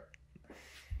 Sorry.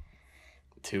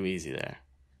 Too easy there.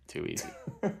 Too easy.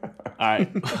 All right.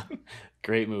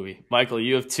 Great movie. Michael,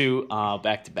 you have two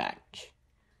back-to-back.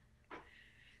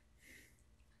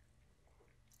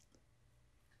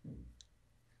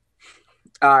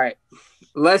 All right.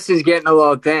 Les is getting a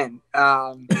little thin.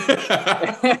 I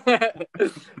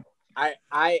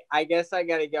guess I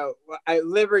got to go.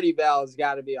 Liberty Bell's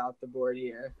got to be off the board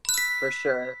here for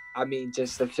sure. I mean,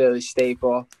 just the Philly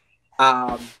staple.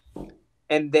 And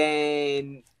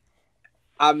then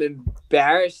I'm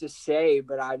embarrassed to say,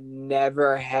 but I've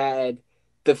never had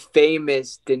the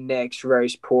famous Dinex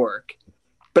roast pork.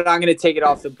 But I'm going to take it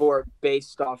off the board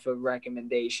based off of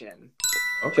recommendation.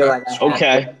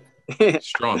 Okay.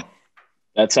 Strong.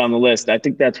 That's on the list. I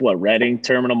think that's what, Reading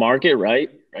Terminal Market, right?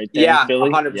 Right there in Philly?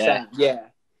 100%. Yeah.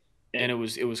 And it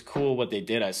was cool what they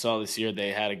did. I saw this year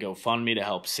they had a GoFundMe to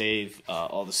help save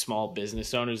all the small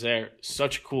business owners there.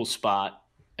 Such a cool spot.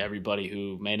 Everybody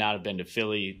who may not have been to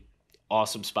Philly,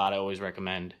 awesome spot. I always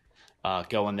recommend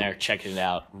going there, checking it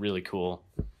out. Really cool.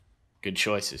 Good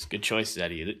choices. Good choices,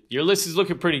 Eddie. Your list is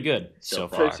looking pretty good so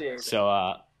far.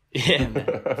 So, yeah, man,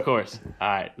 of course. All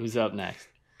right, who's up next?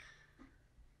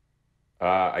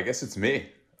 I guess it's me.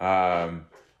 I'm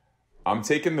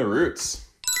taking the Roots.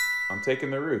 I'm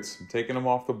taking them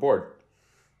off the board.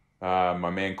 My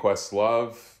man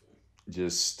Questlove,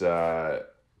 just, after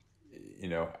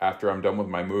I'm done with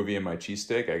my movie and my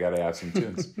cheesesteak, I got to have some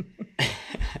tunes.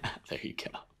 There you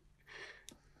go.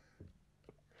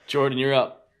 Jordan, you're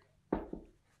up. Well,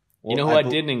 you know who I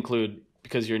didn't include,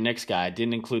 because you're a Knicks guy, I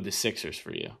didn't include the Sixers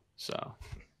for you. So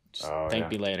just thank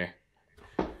me later.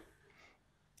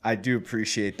 I do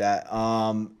appreciate that.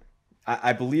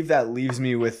 I believe that leaves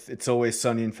me with It's Always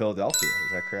Sunny in Philadelphia.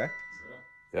 Is that correct?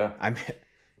 Yeah. I mean,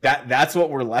 that's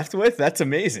what we're left with. That's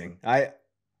amazing. I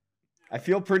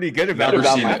feel pretty good about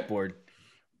my board.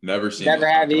 Never seen Never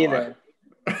have either.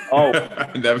 Oh,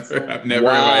 never have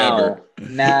wow. I ever.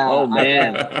 No. Oh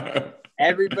man.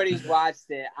 Everybody's watched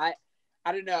it. I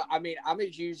don't know. I mean, I'm a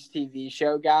huge TV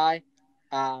show guy,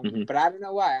 but I don't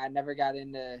know why I never got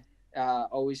into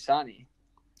Always Sunny.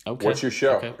 Okay. What's your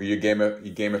show? Okay. Are you Game of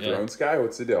Thrones guy?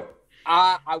 What's the deal?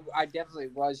 I definitely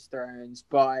was Thrones,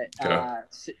 but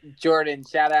Jordan,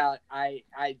 shout out. I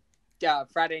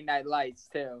Friday Night Lights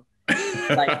too.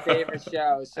 Like favorite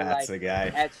show. So that's the guy.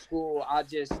 At school,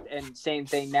 and same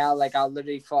thing now. Like I'll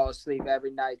literally fall asleep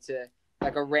every night to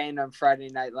like a random Friday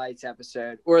Night Lights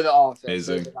episode or The Office.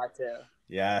 Amazing.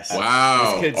 Yes.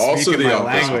 Wow. Also The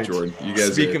Office, Jordan. You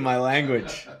guys speaking my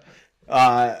language.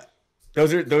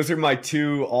 Those are my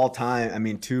two of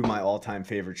my all-time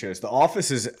favorite shows. The Office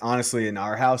is honestly in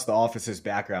our house. The Office is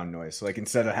background noise. So like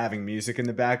instead of having music in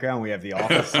the background, we have The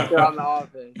Office. They're on The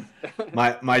Office.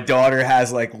 my daughter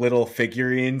has like little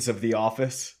figurines of The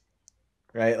Office,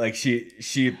 right? Like she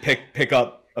pick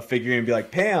up a figurine and be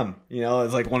like Pam,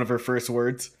 it's like one of her first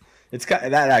words. It's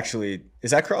that actually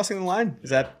is that crossing the line? Is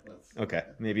that okay?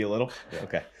 Maybe a little. Yeah.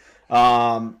 Okay.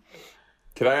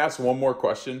 Could I ask one more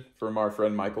question from our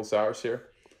friend Michael Sowers here?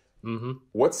 Mm-hmm.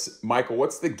 What's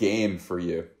the game for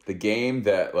you? The game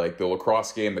that like the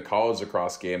lacrosse game, the college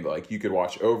lacrosse game that like you could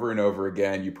watch over and over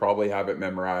again. You probably have it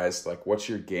memorized. Like, what's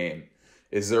your game?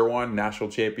 Is there one? National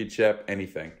championship?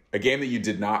 Anything? A game that you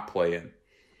did not play in?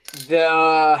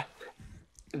 The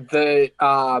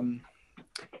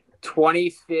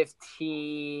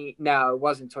 2015. No, it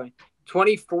wasn't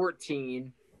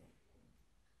 2014.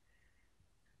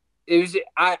 It was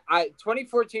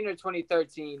 2014 or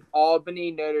 2013,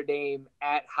 Albany, Notre Dame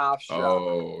at Hofstra.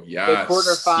 Oh, yes. The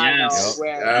quarterfinal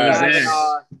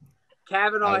where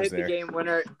Kavanaugh hit there. the game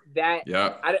winner.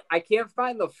 Yeah. I can't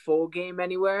find the full game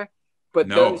anywhere, but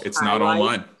no, it's not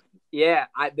online. Yeah,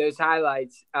 those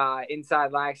highlights,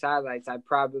 Inside Lax highlights, I've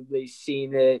probably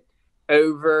seen it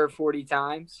over 40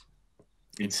 times.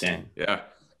 Insane. Yeah.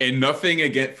 And nothing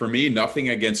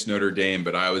against Notre Dame,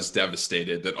 but I was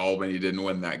devastated that Albany didn't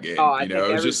win that game. Oh, it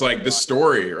was just like the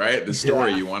story, right? The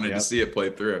story. You wanted Yep. to see it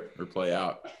play through or play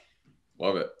out.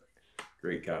 Love it.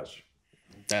 Great catch.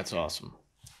 That's awesome.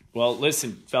 Well,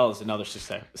 listen, fellas, another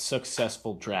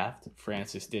successful draft.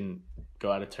 Francis didn't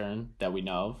go out of turn that we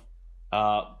know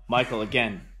of. Michael,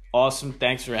 again, awesome.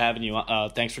 Thanks for having you.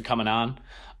 Thanks for coming on.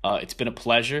 It's been a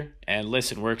pleasure. And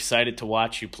listen, we're excited to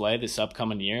watch you play this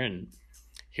upcoming year. And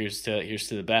here's to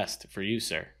the best for you,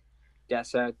 sir.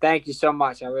 Yes, sir. Thank you so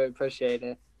much. I really appreciate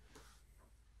it.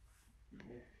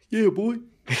 Yeah, boy.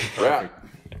 Perfect.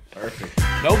 Perfect.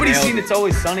 Nobody's seen It's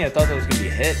Always Sunny. I thought that was going to be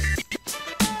a hit.